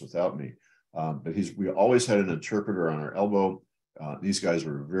course without me. But we always had an interpreter on our elbow. These guys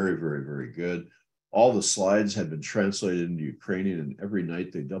were very, very, very good. All the slides had been translated into Ukrainian, and every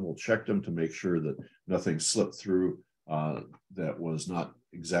night they double checked them to make sure that nothing slipped through that was not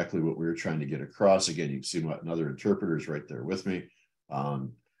exactly what we were trying to get across. Again, you can see another interpreter's right there with me.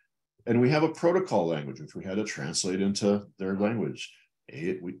 And we have a protocol language, which we had to translate into their language.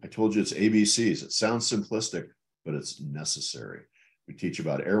 I told you it's ABCs. It sounds simplistic, but it's necessary. We teach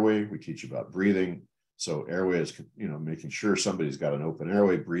about airway. We teach about breathing. So airway is, making sure somebody's got an open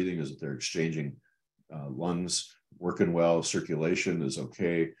airway. Breathing is that they're exchanging lungs, working well. Circulation is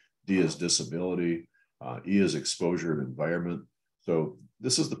okay. D is disability. E is exposure and environment. So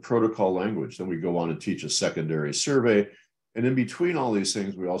this is the protocol language. Then we go on and teach a secondary survey. And in between all these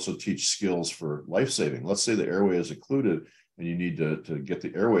things, we also teach skills for life-saving. Let's say the airway is occluded and you need to get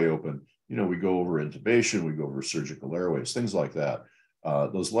the airway open. We go over intubation, we go over surgical airways, things like that.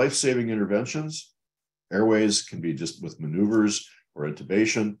 Those life-saving interventions, airways can be just with maneuvers or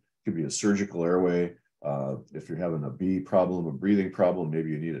intubation, could be a surgical airway. If you're having a B problem, a breathing problem, maybe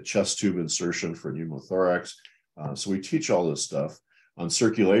you need a chest tube insertion for pneumothorax. So we teach all this stuff. On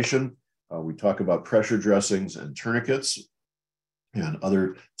circulation, we talk about pressure dressings and tourniquets and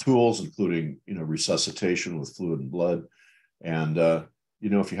other tools, including, resuscitation with fluid and blood. And,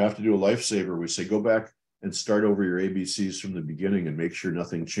 if you have to do a lifesaver, we say, go back and start over your ABCs from the beginning and make sure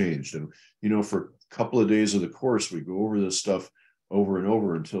nothing changed. And, for a couple of days of the course, we go over this stuff over and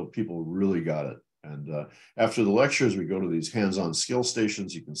over until people really got it. And after the lectures, we go to these hands-on skill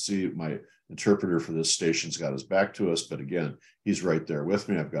stations. You can see my interpreter for this station's got his back to us, but again, he's right there with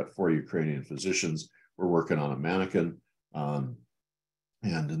me. I've got 4 Ukrainian physicians. We're working on a mannequin.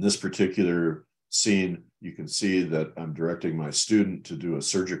 And in this particular scene, you can see that I'm directing my student to do a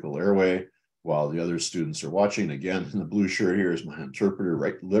surgical airway while the other students are watching. Again, in the blue shirt here is my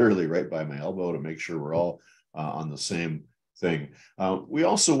interpreter, literally right by my elbow to make sure we're all on the same thing. We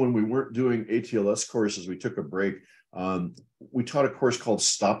also, when we weren't doing ATLS courses, we took a break. We taught a course called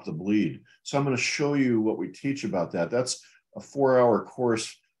Stop the Bleed. So I'm going to show you what we teach about that. That's a 4-hour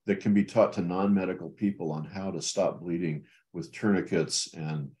course that can be taught to non-medical people on how to stop bleeding with tourniquets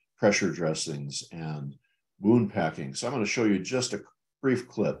and pressure dressings and wound packing. So I'm going to show you just a brief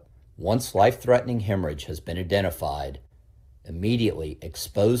clip. Once life-threatening hemorrhage has been identified, immediately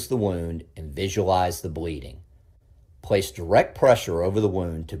expose the wound and visualize the bleeding. Place direct pressure over the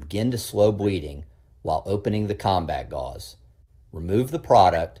wound to begin to slow bleeding while opening the combat gauze. Remove the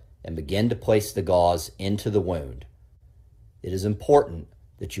product and begin to place the gauze into the wound. It is important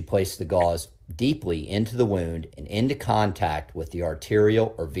that you place the gauze deeply into the wound and into contact with the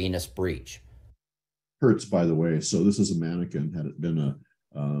arterial or venous breach. Hurts, by the way. So this is a mannequin. Had it been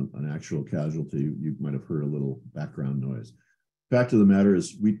an actual casualty, you might have heard a little background noise. Fact of the matter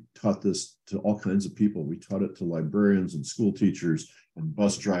is, we taught this to all kinds of people. We taught it to librarians and school teachers and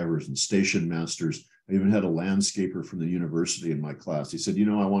bus drivers and station masters. I even had a landscaper from the university in my class. He said,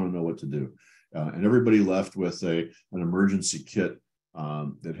 I want to know what to do. And everybody left with an emergency kit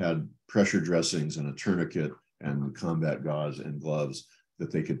that had pressure dressings and a tourniquet and combat gauze and gloves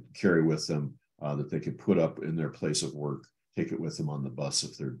that they could carry with them, that they could put up in their place of work, take it with them on the bus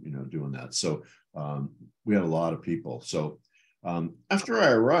if they're doing that. So we had a lot of people. So after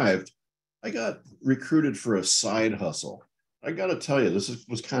I arrived, I got recruited for a side hustle. I got to tell you, this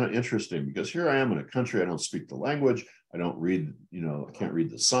was kind of interesting because here I am in a country I don't speak the language. I don't read, I can't read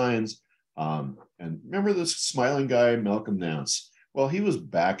the signs. And remember this smiling guy, Malcolm Nance? Well, he was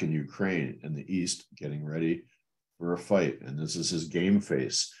back in Ukraine in the East getting ready for a fight. And this is his game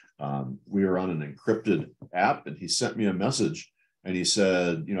face. We were on an encrypted app and he sent me a message and he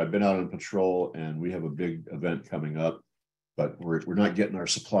said, I've been out on patrol and we have a big event coming up, but we're not getting our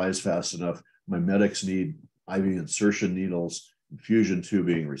supplies fast enough. My medics need IV insertion needles, infusion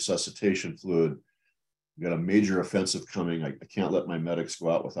tubing, resuscitation fluid. We got a major offensive coming. I can't let my medics go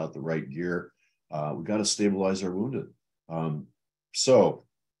out without the right gear. We got to stabilize our wounded. So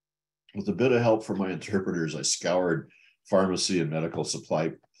with a bit of help from my interpreters, I scoured pharmacy and medical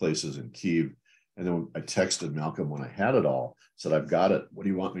supply places in Kyiv. And then I texted Malcolm when I had it all, said, I've got it. What do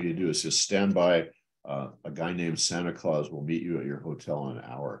you want me to do? It's just stand by. A guy named Santa Claus will meet you at your hotel in an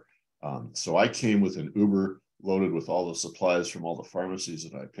hour. So I came with an Uber loaded with all the supplies from all the pharmacies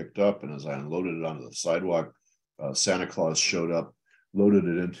that I picked up. And as I unloaded it onto the sidewalk, Santa Claus showed up, loaded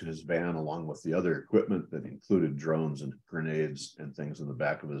it into his van along with the other equipment that included drones and grenades and things in the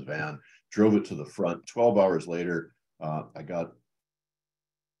back of his van, drove it to the front. 12 hours later, I got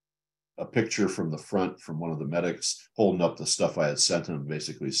a picture from the front from one of the medics holding up the stuff I had sent him,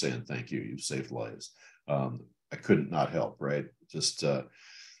 basically saying, thank you, you've saved lives. I couldn't not help, right? So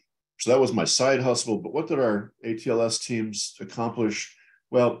that was my side hustle. But what did our ATLS teams accomplish?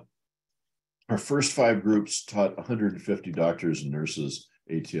 Well, our first 5 groups taught 150 doctors and nurses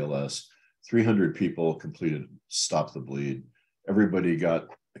ATLS. 300 people completed Stop the Bleed. Everybody got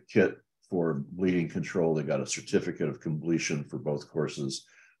a kit for bleeding control. They got a certificate of completion for both courses.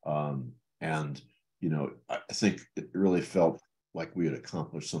 And, I think it really felt like we had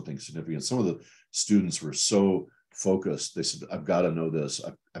accomplished something significant. Some of the students were so focused. They said, I've got to know this.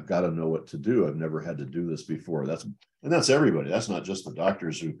 I've got to know what to do. I've never had to do this before. That's everybody. That's not just the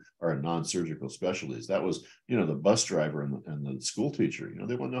doctors who are in non-surgical specialties. That was, the bus driver and the school teacher.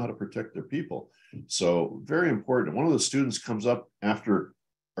 They want to know how to protect their people. So very important. One of the students comes up after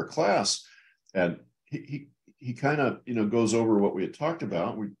our class and he kind of, goes over what we had talked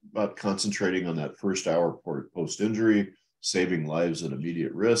about. About concentrating on that first hour post-injury, saving lives at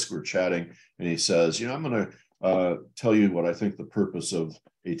immediate risk. We're chatting and he says, I'm going to tell you what I think the purpose of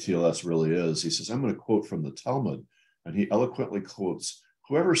ATLS really is. He says, I'm going to quote from the Talmud. And he eloquently quotes,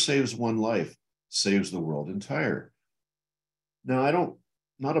 whoever saves one life saves the world entire. Now,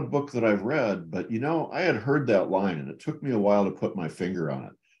 not a book that I've read, but I had heard that line and it took me a while to put my finger on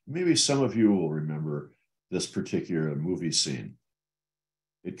it. Maybe some of you will remember this particular movie scene.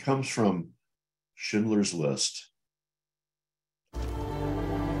 It comes from Schindler's List.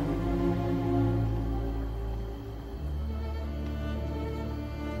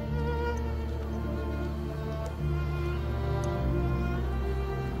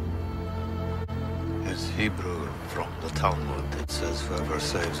 It's Hebrew from the Talmud. It says, whoever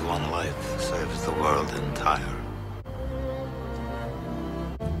saves one life saves the world entire.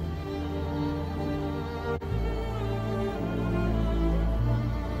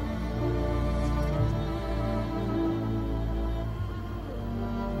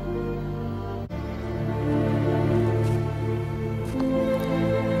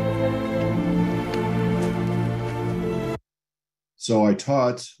 So I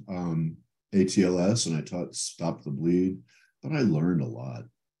taught ATLS and I taught Stop the Bleed, but I learned a lot.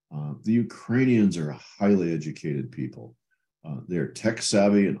 The Ukrainians are highly educated people. They're tech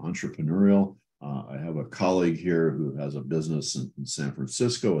savvy and entrepreneurial. I have a colleague here who has a business in San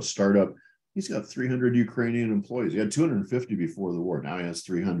Francisco, a startup. He's got 300 Ukrainian employees. He had 250 before the war. Now he has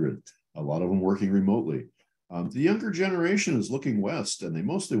 300, a lot of them working remotely. The younger generation is looking west, and they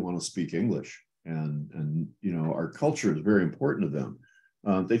mostly want to speak English. And you know, our culture is very important to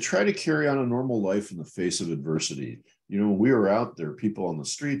them. They try to carry on a normal life in the face of adversity. You know, when we were out there, people on the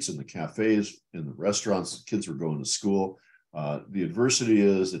streets, in the cafes, in the restaurants, kids were going to school. The adversity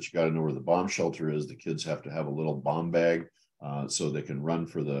is that you got to know where the bomb shelter is. The kids have to have a little bomb bag so they can run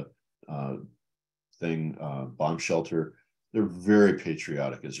for the bomb shelter. They're very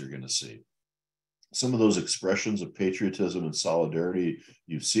patriotic, as you're going to see. Some of those expressions of patriotism and solidarity,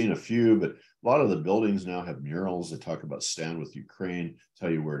 you've seen a few, but a lot of the buildings now have murals that talk about Stand with Ukraine, tell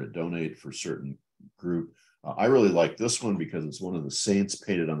you where to donate for certain group. I really like this one because it's one of the saints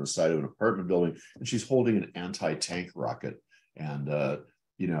painted on the side of an apartment building, and she's holding an anti-tank rocket. And,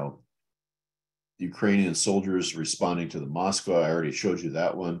 you know, Ukrainian soldiers responding to the Moskva, I already showed you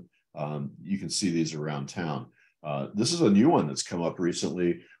that one. You can see these around town. This is a new one that's come up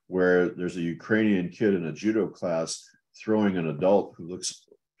recently where there's a Ukrainian kid in a judo class throwing an adult who looks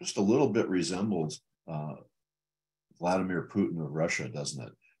just a little bit resembles Vladimir Putin of Russia, doesn't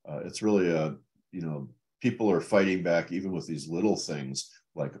it? It's really you know, people are fighting back even with these little things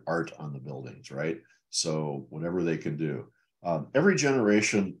like art on the buildings, right? So whatever they can do. Every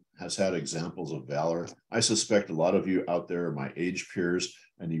generation has had examples of valor. I suspect a lot of you out there are my age peers,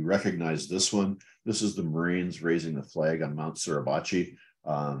 and you recognize this one. This is the Marines raising the flag on Mount Suribachi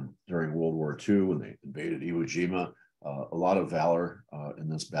during World War II when they invaded Iwo Jima. A lot of valor in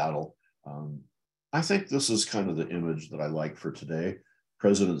this battle. I think this is kind of the image that I like for today.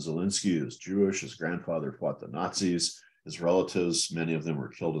 President Zelensky is Jewish. His grandfather fought the Nazis. His relatives, many of them were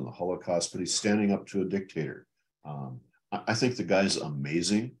killed in the Holocaust, but he's standing up to a dictator. I think the guy's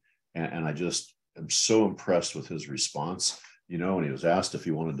amazing, and I just am so impressed with his response. You know, when he was asked if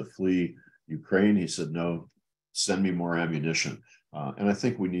he wanted to flee Ukraine, he said, no, send me more ammunition. And I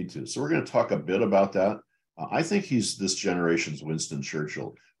think we need to. So we're going to talk a bit about that. I think he's this generation's Winston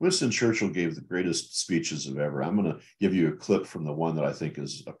Churchill. Winston Churchill gave the greatest speeches of ever. I'm going to give you a clip from the one that I think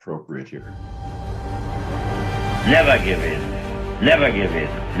is appropriate here. Never give in. Never give in.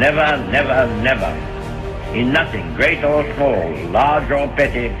 Never, never, never. In nothing, great or small, large or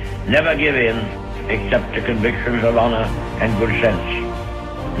petty, never give in, except to convictions of honor and good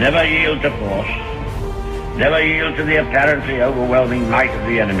sense. Never yield to force. Never yield to the apparently overwhelming might of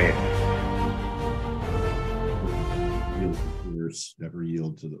the enemy. Never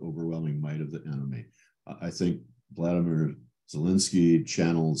yield to the overwhelming might of the enemy. I think Vladimir Zelensky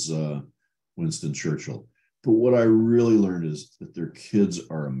channels Winston Churchill. But what I really learned is that their kids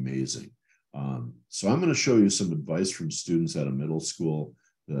are amazing. So I'm going to show you some advice from students at a middle school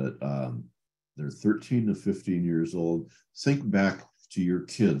that they're 13 to 15 years old. Think back to your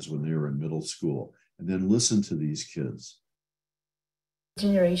kids when they were in middle school, and then listen to these kids.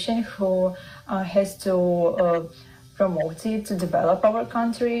 Generation who has to promote it, to develop our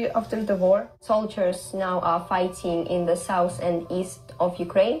country after the war. Soldiers now are fighting in the south and east of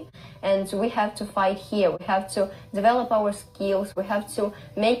Ukraine, and we have to fight here. We have to develop our skills. We have to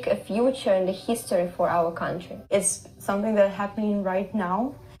make a future and a history for our country. It's something that's happening right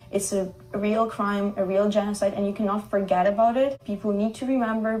now. It's a real crime, a real genocide, and you cannot forget about it. People need to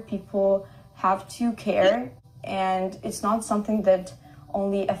remember, people have to care, and it's not something that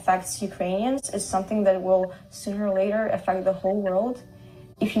only affects Ukrainians. It's something that will sooner or later affect the whole world.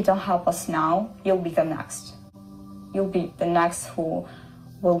 If you don't help us now, you'll be the next. You'll be the next who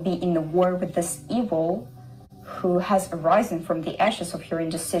will be in the war with this evil who has arisen from the ashes of your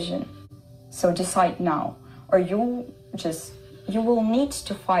indecision. So decide now, or you will need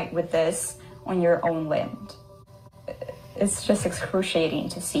to fight with this on your own land. It's just excruciating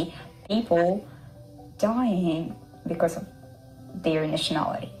to see people dying because of their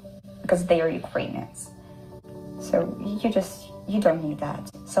nationality, because they are Ukrainians. So you don't need that.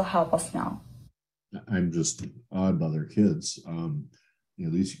 So help us now. I'm just awed by their kids. You know,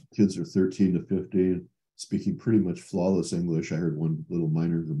 these kids are 13 to 15, speaking pretty much flawless English. I heard one little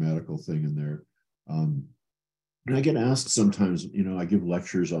minor grammatical thing in there. And I get asked sometimes, you know, I give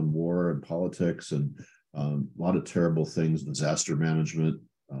lectures on war and politics and a lot of terrible things, disaster management,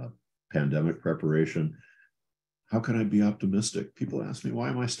 pandemic preparation. How can I be optimistic? People ask me, why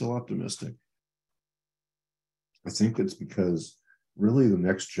am I still optimistic? I think it's because really the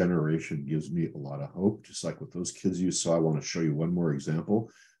next generation gives me a lot of hope. Just like with those kids you saw, I want to show you one more example.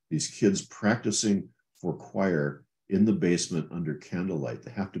 These kids practicing for choir in the basement under candlelight.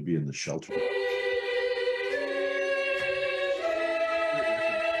 They have to be in the shelter.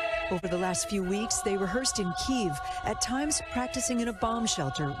 Over the last few weeks, they rehearsed in Kyiv, at times practicing in a bomb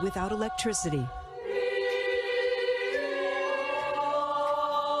shelter without electricity.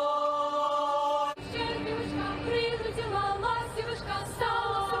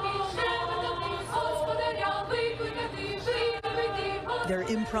 Their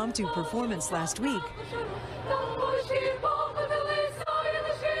impromptu performance last week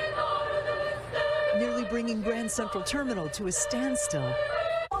nearly bringing Grand Central Terminal to a standstill.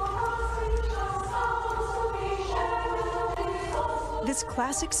 This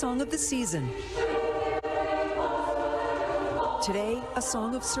classic song of the season. Today, a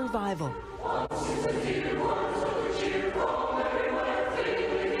song of survival.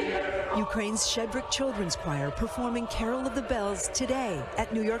 Ukraine's Shedrick Children's Choir performing Carol of the Bells today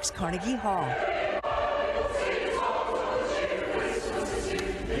at New York's Carnegie Hall.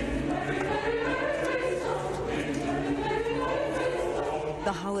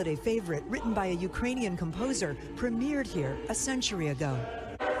 The holiday favorite, written by a Ukrainian composer, premiered here a century ago.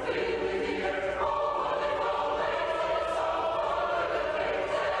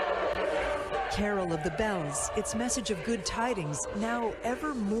 Carol of the Bells, its message of good tidings, now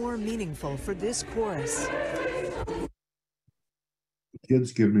ever more meaningful for this chorus.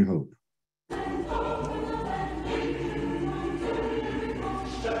 Kids give me hope.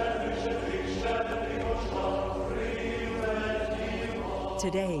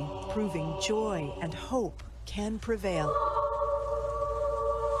 Today, proving joy and hope can prevail.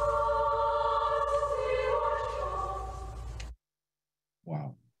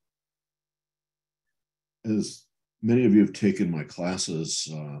 Wow. As many of you have taken my classes,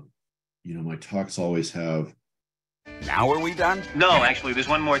 you know, my talks always have. Now are we done? No, actually, there's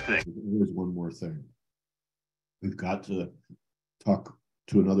one more thing. There's one more thing. We've got to talk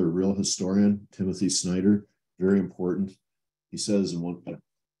to another real historian, Timothy Snyder, very important. He says in one,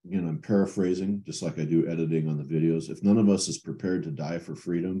 again, I'm paraphrasing, just like I do editing on the videos, if none of us is prepared to die for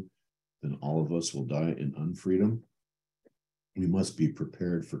freedom, then all of us will die in unfreedom. We must be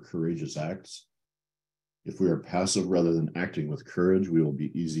prepared for courageous acts. If we are passive rather than acting with courage, we will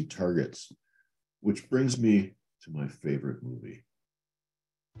be easy targets. Which brings me to my favorite movie.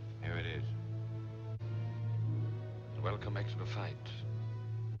 Here it is. A welcome extra fight.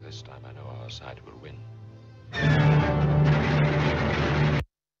 This time I know our side will win.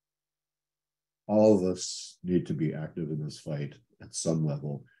 All of us need to be active in this fight at some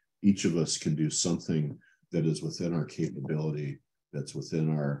level. Each of us can do something that is within our capability, that's within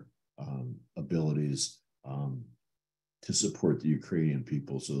our abilities to support the Ukrainian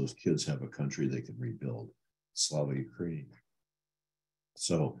people so those kids have a country they can rebuild. Slava Ukraine.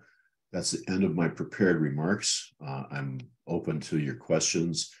 So that's the end of my prepared remarks. I'm open to your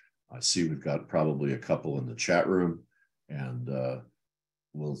questions. I see we've got probably a couple in the chat room, and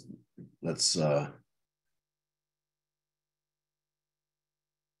let's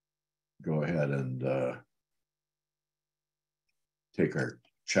go ahead and take our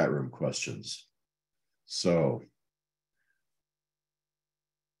chat room questions. So,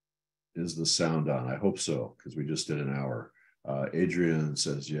 is the sound on? I hope so, because we just did an hour. Adrian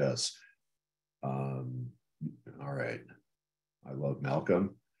says yes. All right. I love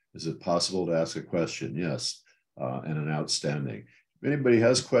Malcolm. Is it possible to ask a question? Yes, and an outstanding. If anybody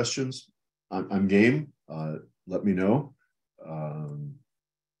has questions, I'm game. Let me know.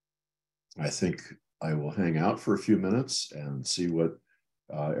 I think I will hang out for a few minutes and see what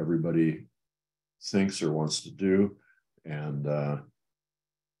everybody thinks or wants to do. And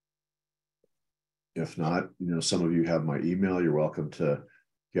if not, you know, some of you have my email. You're welcome to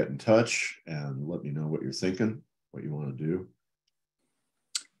get in touch and let me know what you're thinking, what you want to do.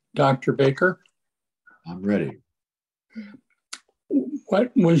 Dr. Baker? I'm ready.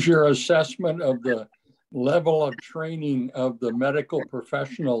 What was your assessment of the level of training of the medical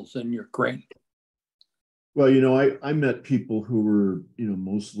professionals in Ukraine? Well, you know, I met people who were, you know,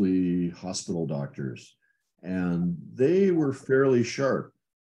 mostly hospital doctors, and they were fairly sharp.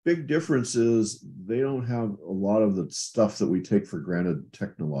 Big difference is they don't have a lot of the stuff that we take for granted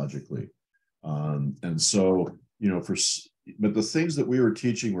technologically. And so, you know, but the things that we were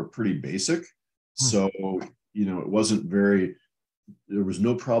teaching were pretty basic. So, you know, it wasn't there was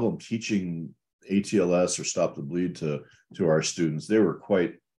no problem teaching ATLS or Stop the Bleed to our students. They were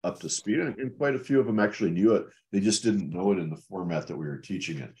quite up to speed, and quite a few of them actually knew it. They just didn't know it in the format that we were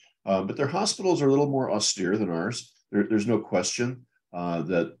teaching it. But their hospitals are a little more austere than ours. there's no question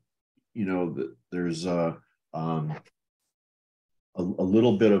that, you know, that there's a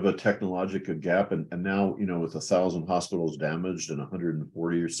little bit of a technological gap, and now, you know, with 1,000 hospitals damaged and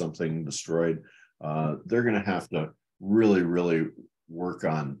 140 or something destroyed, they're going to have to really work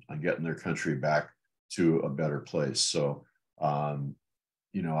on getting their country back to a better place. So,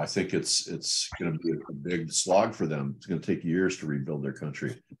 you know, I think it's going to be a big slog for them. It's going to take years to rebuild their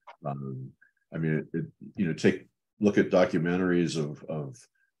country. I mean, you know, look at documentaries of,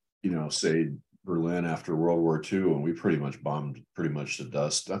 you know, say Berlin after World War II, and we pretty much bombed to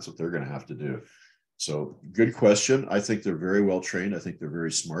dust. That's what they're going to have to do. So good question. I think they're very well trained. I think they're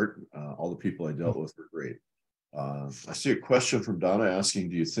very smart. All the people I dealt with were great. I see a question from Donna asking,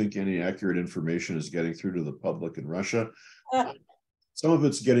 do you think any accurate information is getting through to the public in Russia? Some of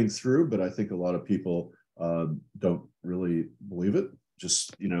it's getting through, but I think a lot of people don't really believe it.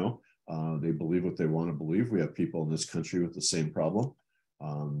 Just, you know, they believe what they want to believe. We have people in this country with the same problem.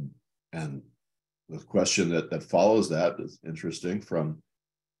 And the question that follows that is interesting from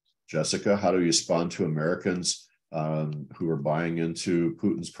Jessica. How do you respond to Americans who are buying into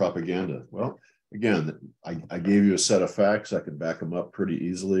Putin's propaganda? Well, again, I gave you a set of facts. I can back them up pretty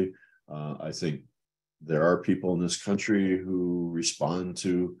easily. I think there are people in this country who respond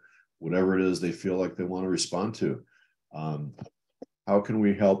to whatever it is they feel like they want to respond to. How can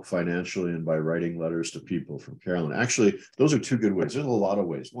we help financially and by writing letters to people? From Carolyn. Actually, those are two good ways. There's a lot of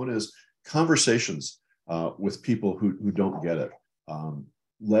ways. One is conversations with people who don't get it.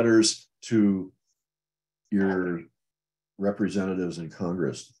 Letters to your representatives in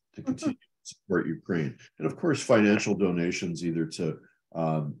Congress to continue to support Ukraine. And of course, financial donations either to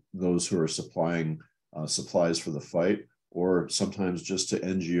those who are supplying supplies for the fight, or sometimes just to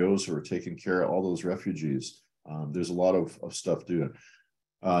NGOs who are taking care of all those refugees. There's a lot of stuff doing.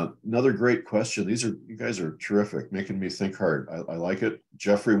 Another great question. You guys are terrific, making me think hard. I like it.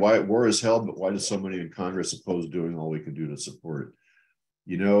 Jeffrey, why war is held, but why do so many in Congress oppose doing all we can do to support?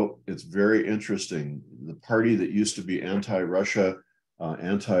 You know, it's very interesting. The party that used to be anti-Russia,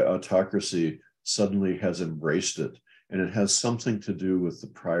 anti-autocracy, suddenly has embraced it. And it has something to do with the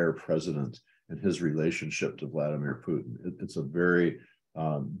prior president and his relationship to Vladimir Putin. It's a very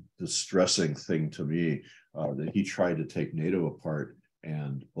distressing thing to me that he tried to take NATO apart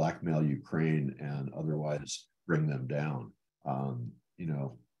and blackmail Ukraine and otherwise bring them down. You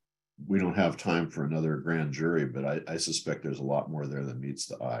know, we don't have time for another grand jury, but I suspect there's a lot more there than meets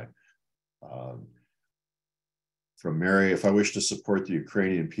the eye. From Mary, if I wish to support the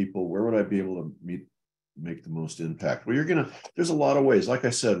Ukrainian people, where would I be able to make the most impact? Well, there's a lot of ways. Like I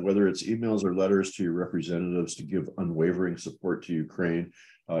said, whether it's emails or letters to your representatives to give unwavering support to Ukraine.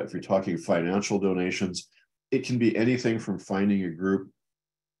 If you're talking financial donations, it can be anything from finding a group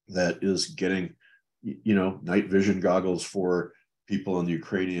that is getting, you know, night vision goggles for people in the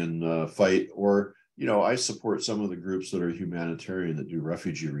Ukrainian fight, or, you know, I support some of the groups that are humanitarian that do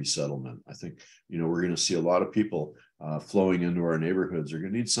refugee resettlement. I think, you know, we're going to see a lot of people flowing into our neighborhoods. They're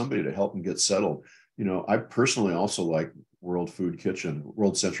going to need somebody to help them get settled. You know, I personally also like World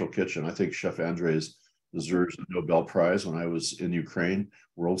Central Kitchen. I think Chef Andres deserves the Nobel Prize. When I was in Ukraine,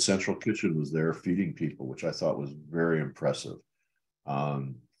 World Central Kitchen was there feeding people, which I thought was very impressive.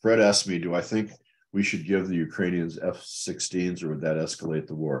 Fred asked me, do I think we should give the Ukrainians F-16s, or would that escalate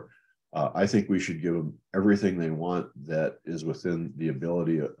the war? I think we should give them everything they want that is within the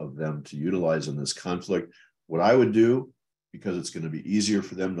ability of them to utilize in this conflict. What I would do, because it's going to be easier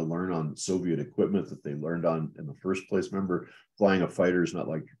for them to learn on Soviet equipment that they learned on in the first place. Remember, flying a fighter is not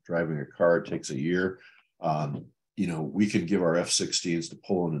like driving a car. It takes a year. You know, we can give our F-16s to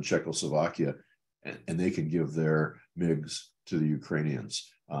Poland and Czechoslovakia, and they can give their MiGs to the Ukrainians.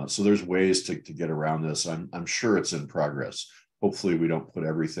 So there's ways to get around this. I'm sure it's in progress. Hopefully we don't put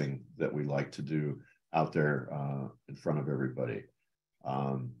everything that we like to do out there in front of everybody.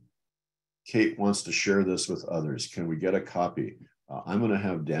 Kate wants to share this with others. Can we get a copy? I'm going to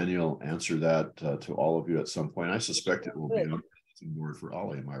have Daniel answer that to all of you at some point. I suspect it will be on the board for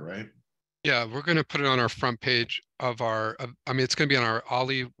Ollie. Am I right? Yeah, we're going to put it on our front page of our, it's going to be on our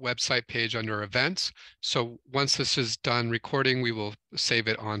Ollie website page under events. So once this is done recording, we will save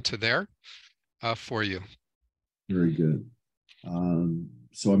it onto there for you. Very good.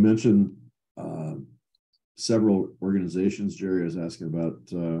 So I mentioned several organizations Jerry is asking about.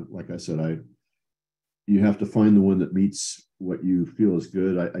 Like I said, you have to find the one that meets what you feel is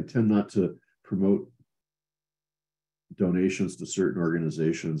good. I tend not to promote donations to certain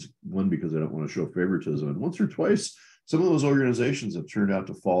organizations, one, because I don't want to show favoritism, and once or twice some of those organizations have turned out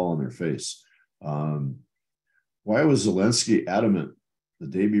to fall on their face. Why was Zelensky adamant the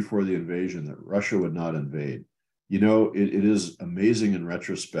day before the invasion that Russia would not invade? You know, it is amazing in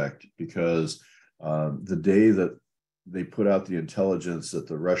retrospect, because the day that they put out the intelligence that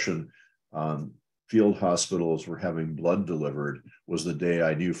the Russian field hospitals were having blood delivered was the day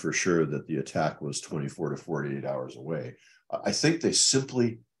I knew for sure that the attack was 24 to 48 hours away. I think they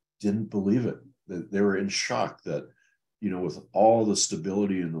simply didn't believe it. They were in shock that, you know, with all the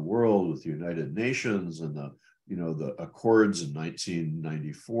stability in the world, with the United Nations and the, you know, the accords in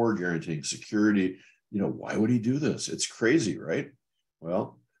 1994 guaranteeing security, you know, why would he do this? It's crazy, right?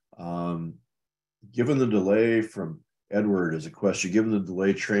 Well, given the delay from Edward is a question, given the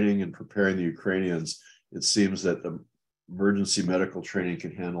delay training and preparing the Ukrainians, it seems that the emergency medical training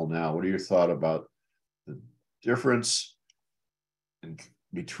can handle now. What are your thoughts about the difference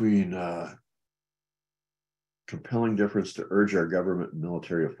between compelling difference to urge our government and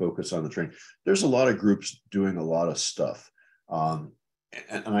military to focus on the training? There's a lot of groups doing a lot of stuff.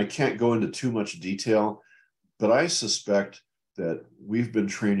 And I can't go into too much detail, but I suspect that we've been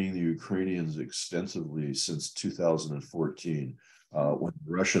training the Ukrainians extensively since 2014, when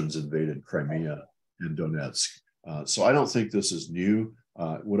the Russians invaded Crimea and Donetsk. So I don't think this is new.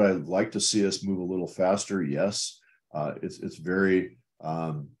 Would I like to see us move a little faster? Yes. It's very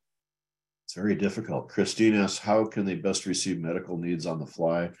difficult. Christine asks, how can they best receive medical needs on the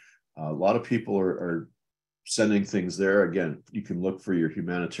fly? A lot of people are sending things there. Again, you can look for your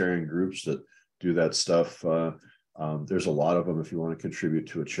humanitarian groups that do that stuff. There's a lot of them if you want to contribute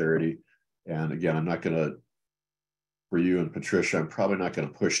to a charity. And again, I'm not going to, for you and Patricia, I'm probably not going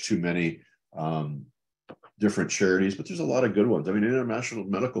to push too many different charities, but there's a lot of good ones. I mean, International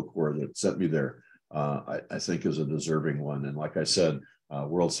Medical Corps that sent me there, I think is a deserving one. And like I said,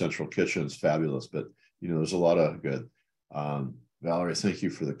 World Central Kitchen is fabulous, but you know, there's a lot of good. Valerie, thank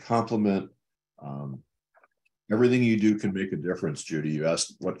you for the compliment. Everything you do can make a difference, Judy. You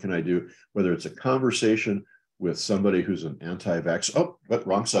asked, what can I do? Whether it's a conversation with somebody who's an anti-vax, but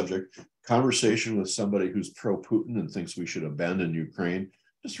wrong subject, conversation with somebody who's pro-Putin and thinks we should abandon Ukraine,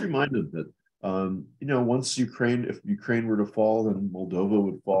 just remind them that, you know, once if Ukraine were to fall, then Moldova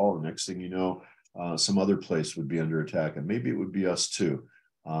would fall. The next thing you know, some other place would be under attack, and maybe it would be us too.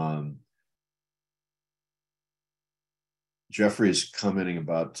 Jeffrey's commenting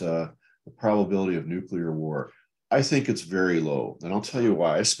about the probability of nuclear war. I think it's very low, and I'll tell you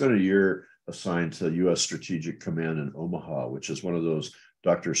why. I spent a year assigned to U.S. Strategic Command in Omaha, which is one of those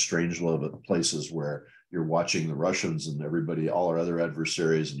Dr. Strangelove places where you're watching the Russians and everybody, all our other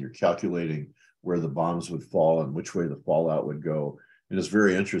adversaries, and you're calculating where the bombs would fall and which way the fallout would go. And it's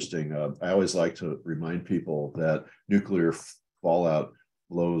very interesting. I always like to remind people that nuclear fallout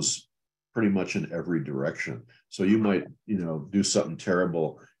blows pretty much in every direction. So you might, you know, do something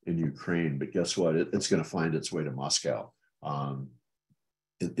terrible in Ukraine, but guess what? It's going to find its way to Moscow.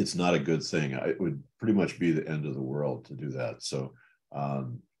 It's not a good thing. It would pretty much be the end of the world to do that. So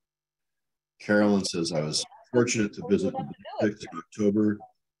Carolyn says, I was fortunate to visit the Baltics in October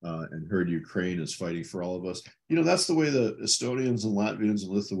and heard Ukraine is fighting for all of us. You know, that's the way the Estonians and Latvians and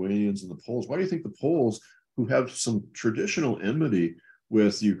Lithuanians and the Poles, why do you think the Poles, who have some traditional enmity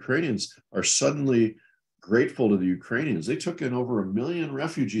with Ukrainians, are suddenly grateful to the Ukrainians? They took in over 1 million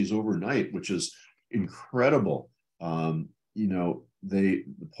refugees overnight, which is incredible. You know, the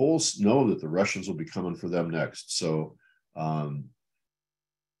Poles know that the Russians will be coming for them next. So, you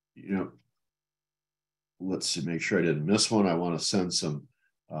know, let's see, make sure I didn't miss one. I want to send some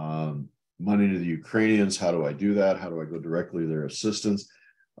money to the Ukrainians. How do I do that? How do I go directly to their assistance?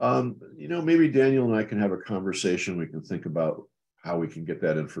 You know, maybe Daniel and I can have a conversation. We can think about how we can get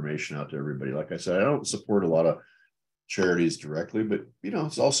that information out to everybody. Like I said, I don't support a lot of charities directly, but, you know,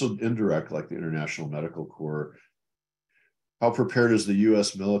 it's also indirect, like the International Medical Corps. How prepared is the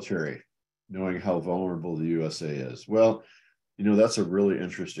U.S. military, knowing how vulnerable the USA is? Well, you know, that's a really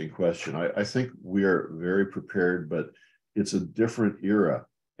interesting question. I think we are very prepared, but it's a different era.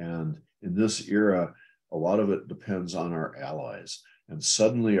 And in this era, a lot of it depends on our allies. And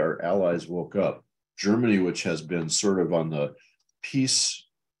suddenly our allies woke up. Germany, which has been sort of on the peace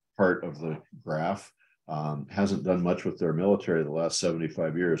part of the graph, hasn't done much with their military the last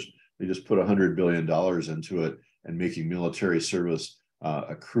 75 years. They just put $100 billion into it and making military service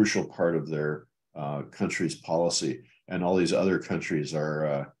a crucial part of their country's policy. And all these other countries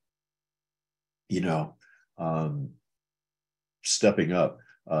are, you know, stepping up.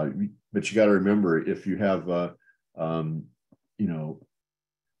 But you got to remember, if you have, you know,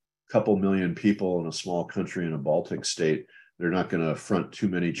 a couple million people in a small country in a Baltic state, they're not going to front too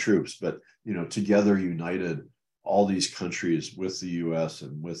many troops. But, you know, together, united, all these countries with the U.S.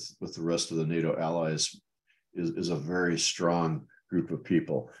 and with the rest of the NATO allies is a very strong group of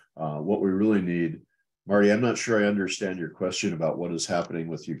people. What we really need, Marty, I'm not sure I understand your question about what is happening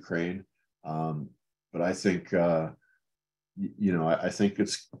with Ukraine, but I think I think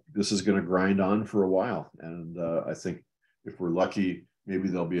this is going to grind on for a while, and I think if we're lucky, maybe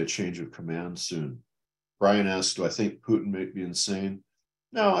there'll be a change of command soon. Brian asked, "Do I think Putin may be insane?"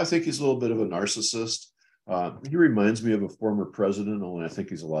 No, I think he's a little bit of a narcissist. He reminds me of a former president, only I think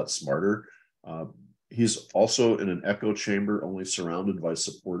he's a lot smarter. He's also in an echo chamber, only surrounded by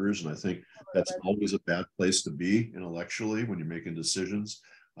supporters, and I think that's always a bad place to be intellectually when you're making decisions.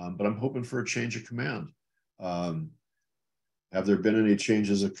 But I'm hoping for a change of command. Have there been any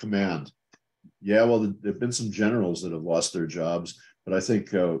changes of command? Yeah, well, there have been some generals that have lost their jobs, but I think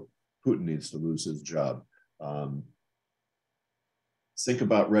Putin needs to lose his job. Think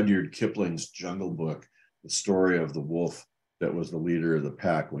about Rudyard Kipling's Jungle Book, the story of the wolf that was the leader of the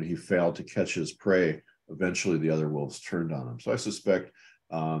pack. When he failed to catch his prey, eventually the other wolves turned on him. So I suspect,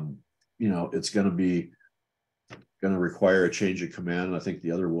 it's going to require a change of command, and I think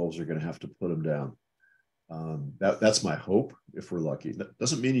the other wolves are going to have to put him down. That's my hope, if we're lucky. That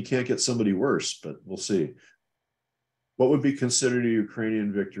doesn't mean you can't get somebody worse, but we'll see. What would be considered a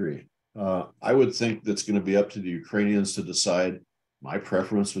Ukrainian victory? I would think that's going to be up to the Ukrainians to decide. My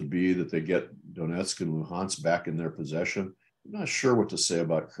preference would be that they get Donetsk and Luhansk back in their possession. I'm not sure what to say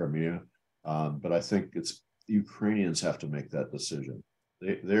about Crimea, but I think the Ukrainians have to make that decision.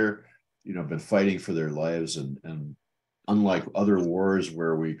 They're been fighting for their lives, and unlike other wars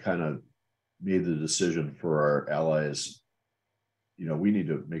where we kind of made the decision for our allies, we need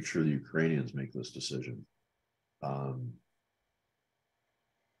to make sure the Ukrainians make this decision.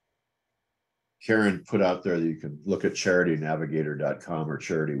 Karen put out there that you can look at charitynavigator.com or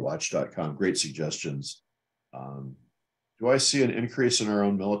charitywatch.com. Great suggestions. Do I see an increase in our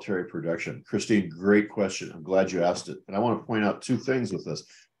own military production? Christine, great question. I'm glad you asked it. And I want to point out two things with this.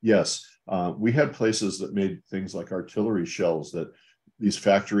 Yes, we had places that made things like artillery shells that these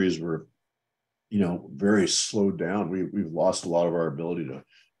factories were, very slowed down. We've lost a lot of our ability to,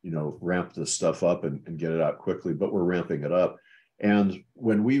 ramp this stuff up and get it out quickly, but we're ramping it up. And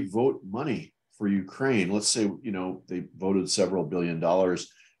when we vote money for Ukraine, let's say, they voted several $billion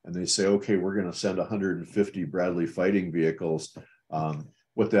and they say, okay, we're going to send 150 Bradley fighting vehicles.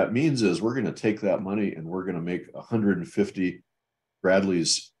 What that means is we're going to take that money and we're going to make 150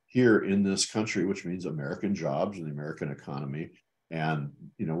 Bradleys here in this country, which means American jobs and the American economy. And,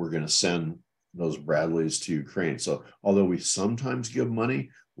 we're going to send those Bradleys to Ukraine. So although we sometimes give money,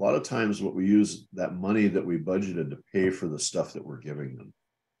 a lot of times what we use that money that we budgeted to pay for the stuff that we're giving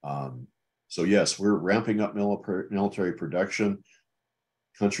them. So yes, we're ramping up military production.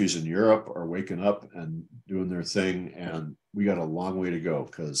 Countries in Europe are waking up and doing their thing, and we got a long way to go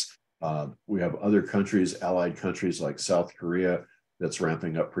because we have other countries, allied countries like South Korea, that's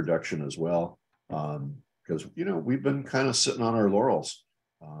ramping up production as well. Because we've been kind of sitting on our laurels.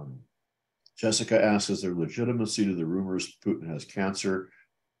 Jessica asks, is there legitimacy to the rumors Putin has cancer?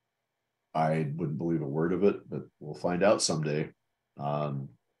 I wouldn't believe a word of it, but we'll find out someday.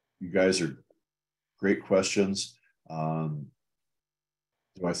 You guys are great questions.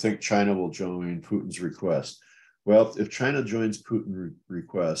 Do I think China will join Putin's request? Well, if China joins Putin's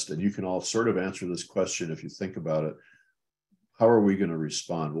request, and you can all sort of answer this question if you think about it, how are we going to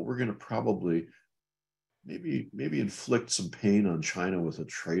respond? Well, we're going to probably maybe inflict some pain on China with a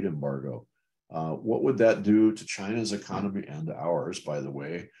trade embargo. What would that do to China's economy and ours, by the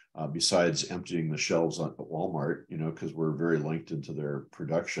way, besides emptying the shelves at Walmart, because we're very linked into their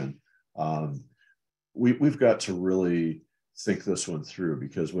production. We've got to really think this one through,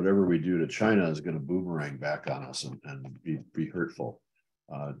 because whatever we do to China is going to boomerang back on us and be hurtful.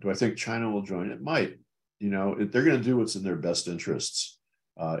 Do I think China will join? It might. They're going to do what's in their best interests.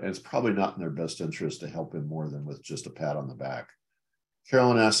 And it's probably not in their best interest to help him more than with just a pat on the back.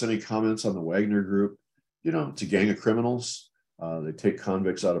 Carolyn asks, any comments on the Wagner Group? It's a gang of criminals. They take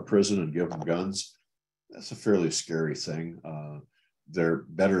convicts out of prison and give them guns. That's a fairly scary thing. They're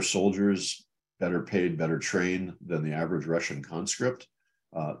better soldiers, better paid, better trained than the average Russian conscript.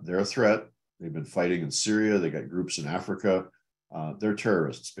 They're a threat. They've been fighting in Syria. They got groups in Africa. They're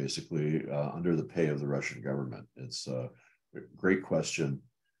terrorists, basically, under the pay of the Russian government. It's a great question.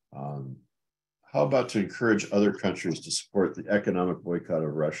 How about to encourage other countries to support the economic boycott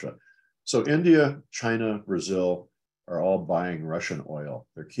of Russia? So India, China, Brazil are all buying Russian oil.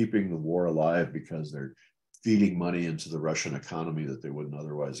 They're keeping the war alive because they're feeding money into the Russian economy that they wouldn't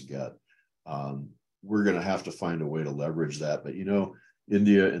otherwise get. We're going to have to find a way to leverage that. But,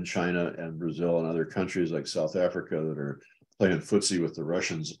 India and China and Brazil and other countries like South Africa that are playing footsie with the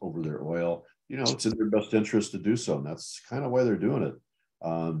Russians over their oil, it's in their best interest to do so. And that's kind of why they're doing it.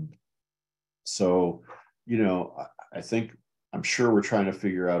 So I think, I'm sure we're trying to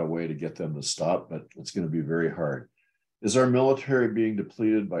figure out a way to get them to stop, but it's going to be very hard. Is our military being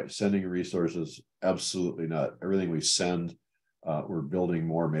depleted by sending resources? Absolutely not. Everything we send, we're building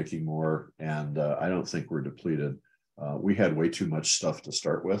more, making more, and I don't think we're depleted. We had way too much stuff to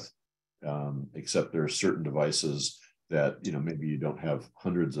start with, except there are certain devices that, maybe you don't have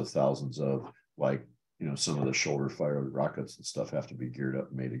hundreds of thousands of, like, some of the shoulder fired rockets and stuff have to be geared up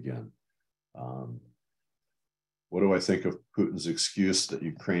and made again. What do I think of Putin's excuse that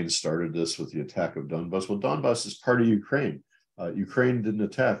Ukraine started this with the attack of Donbass? Well, Donbass is part of Ukraine. Ukraine didn't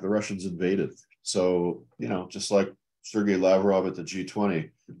attack, the Russians invaded. So, just like Sergei Lavrov at the G20,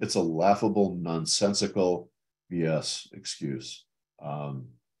 it's a laughable, nonsensical BS excuse.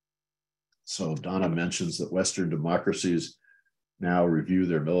 So Donna mentions that Western democracies now review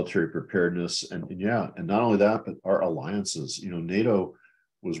their military preparedness. And not only that, but our alliances. NATO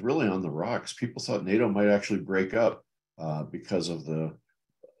was really on the rocks. People thought NATO might actually break up because of the,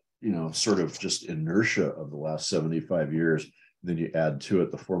 sort of just inertia of the last 75 years. And then you add to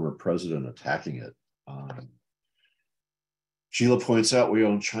it the former president attacking it. Sheila points out we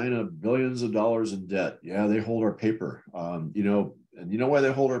owe China billions of dollars in debt. Yeah, they hold our paper. And you know why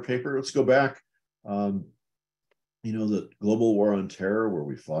they hold our paper? Let's go back. The global war on terror, where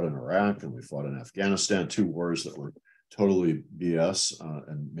we fought in Iraq and we fought in Afghanistan, 2 wars that were totally BS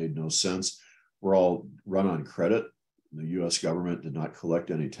and made no sense. We're all run on credit. The US government did not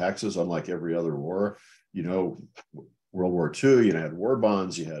collect any taxes, unlike every other war. World War II, you had war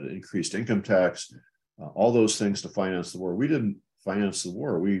bonds, you had increased income tax, all those things to finance the war. We didn't finance the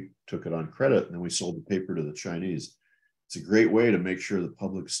war. We took it on credit and then we sold the paper to the Chinese. It's a great way to make sure the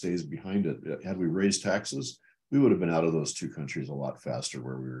public stays behind it. Had we raised taxes, we would have been out of those 2 countries a lot faster,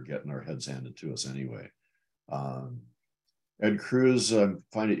 where we were getting our heads handed to us anyway. Ed Cruz,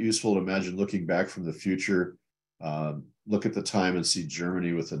 find it useful to imagine looking back from the future, look at the time and see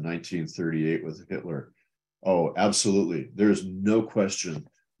Germany with the 1938 with Hitler. Oh, absolutely. There's no question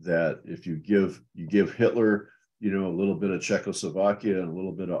that if you give Hitler, a little bit of Czechoslovakia and a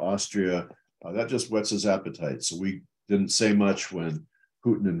little bit of Austria, that just whets his appetite. So we didn't say much when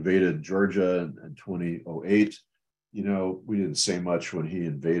Putin invaded Georgia in 2008. We didn't say much when he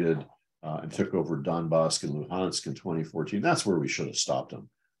invaded and took over Donbass and Luhansk in 2014. That's where we should have stopped him.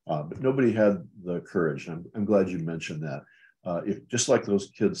 But nobody had the courage. I'm glad you mentioned that. If, just like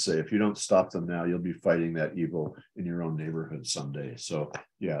those kids say, if you don't stop them now, you'll be fighting that evil in your own neighborhood someday. So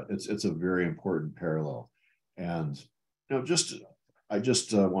yeah, it's a very important parallel. And I just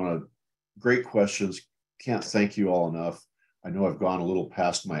want to, great questions. Can't thank you all enough. I know I've gone a little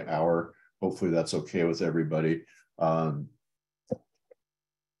past my hour. Hopefully that's okay with everybody.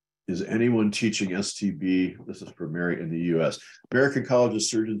 Is anyone teaching STB? This is for Mary in the US. American College of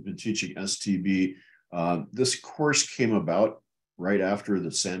Surgeons has been teaching STB. This course came about right after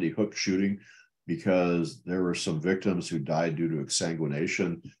the Sandy Hook shooting, because there were some victims who died due to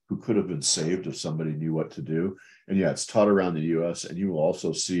exsanguination who could have been saved if somebody knew what to do. And yeah, it's taught around the US, and you will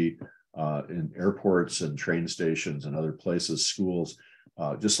also see in airports and train stations and other places, schools,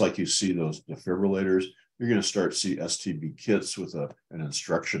 just like you see those defibrillators, you're going to start to see STB kits with an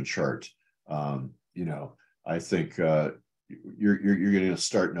instruction chart. I think you're going to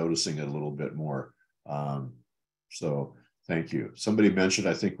start noticing it a little bit more. So thank you. Somebody mentioned,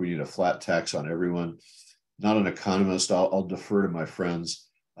 I think we need a flat tax on everyone. Not an economist. I'll defer to my friends.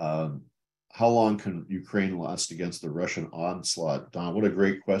 How long can Ukraine last against the Russian onslaught? Don, what a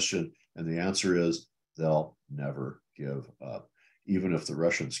great question. And the answer is they'll never give up. Even if the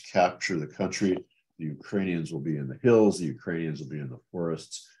Russians capture the country, the Ukrainians will be in the hills, the Ukrainians will be in the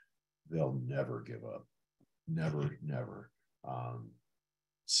forests. They'll never give up. Never, never.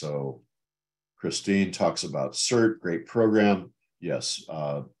 So Christine talks about CERT, great program. Yes,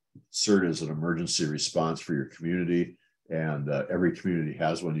 CERT is an emergency response for your community, and every community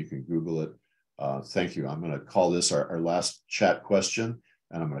has one. You can Google it. Thank you. I'm going to call this our last chat question,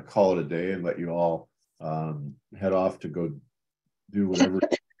 and I'm going to call it a day and let you all head off to go do whatever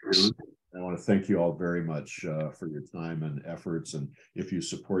you do. I want to thank you all very much for your time and efforts. And if you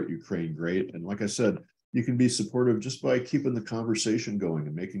support Ukraine, great. And like I said, you can be supportive just by keeping the conversation going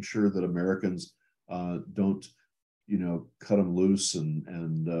and making sure that Americans don't, cut them loose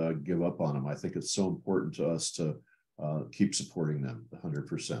and give up on them. I think it's so important to us to keep supporting them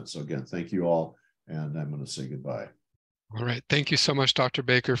 100%. So again, thank you all. And I'm going to say goodbye. All right. Thank you so much, Dr.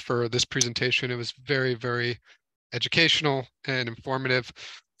 Baker, for this presentation. It was very, very educational and informative.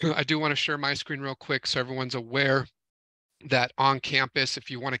 I do want to share my screen real quick so everyone's aware that on campus,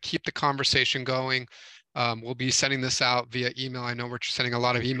 if you want to keep the conversation going, We'll be sending this out via email. I know we're sending a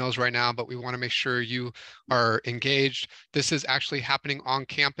lot of emails right now, but we want to make sure you are engaged. This is actually happening on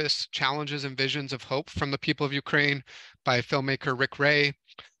campus, Challenges and Visions of Hope from the People of Ukraine by filmmaker Rick Ray.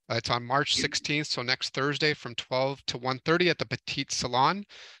 It's on March 16th, so next Thursday from 12 to 1:30 at the Petit Salon.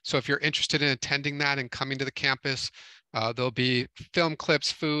 So if you're interested in attending that and coming to the campus, there'll be film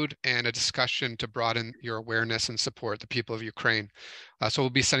clips, food, and a discussion to broaden your awareness and support the people of Ukraine. So we'll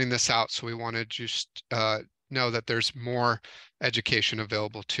be sending this out. So we want to just know that there's more education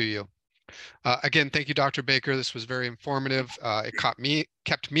available to you. Again, thank you, Dr. Baker. This was very informative. It kept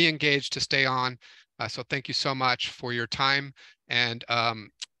me engaged to stay on. So thank you so much for your time. And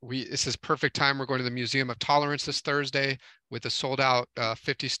this is perfect time. We're going to the Museum of Tolerance this Thursday with a sold out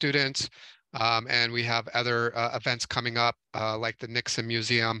 50 students. And we have other events coming up like the Nixon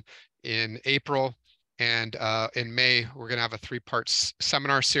Museum in April. And in May, we're going to have a 3-part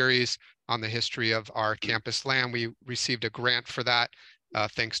seminar series on the history of our campus land. We received a grant for that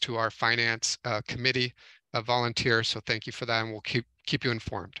thanks to our finance committee of volunteers. So thank you for that. And we'll keep you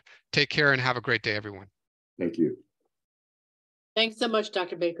informed. Take care and have a great day, everyone. Thank you. Thanks so much,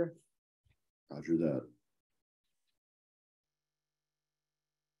 Dr. Baker. Roger that.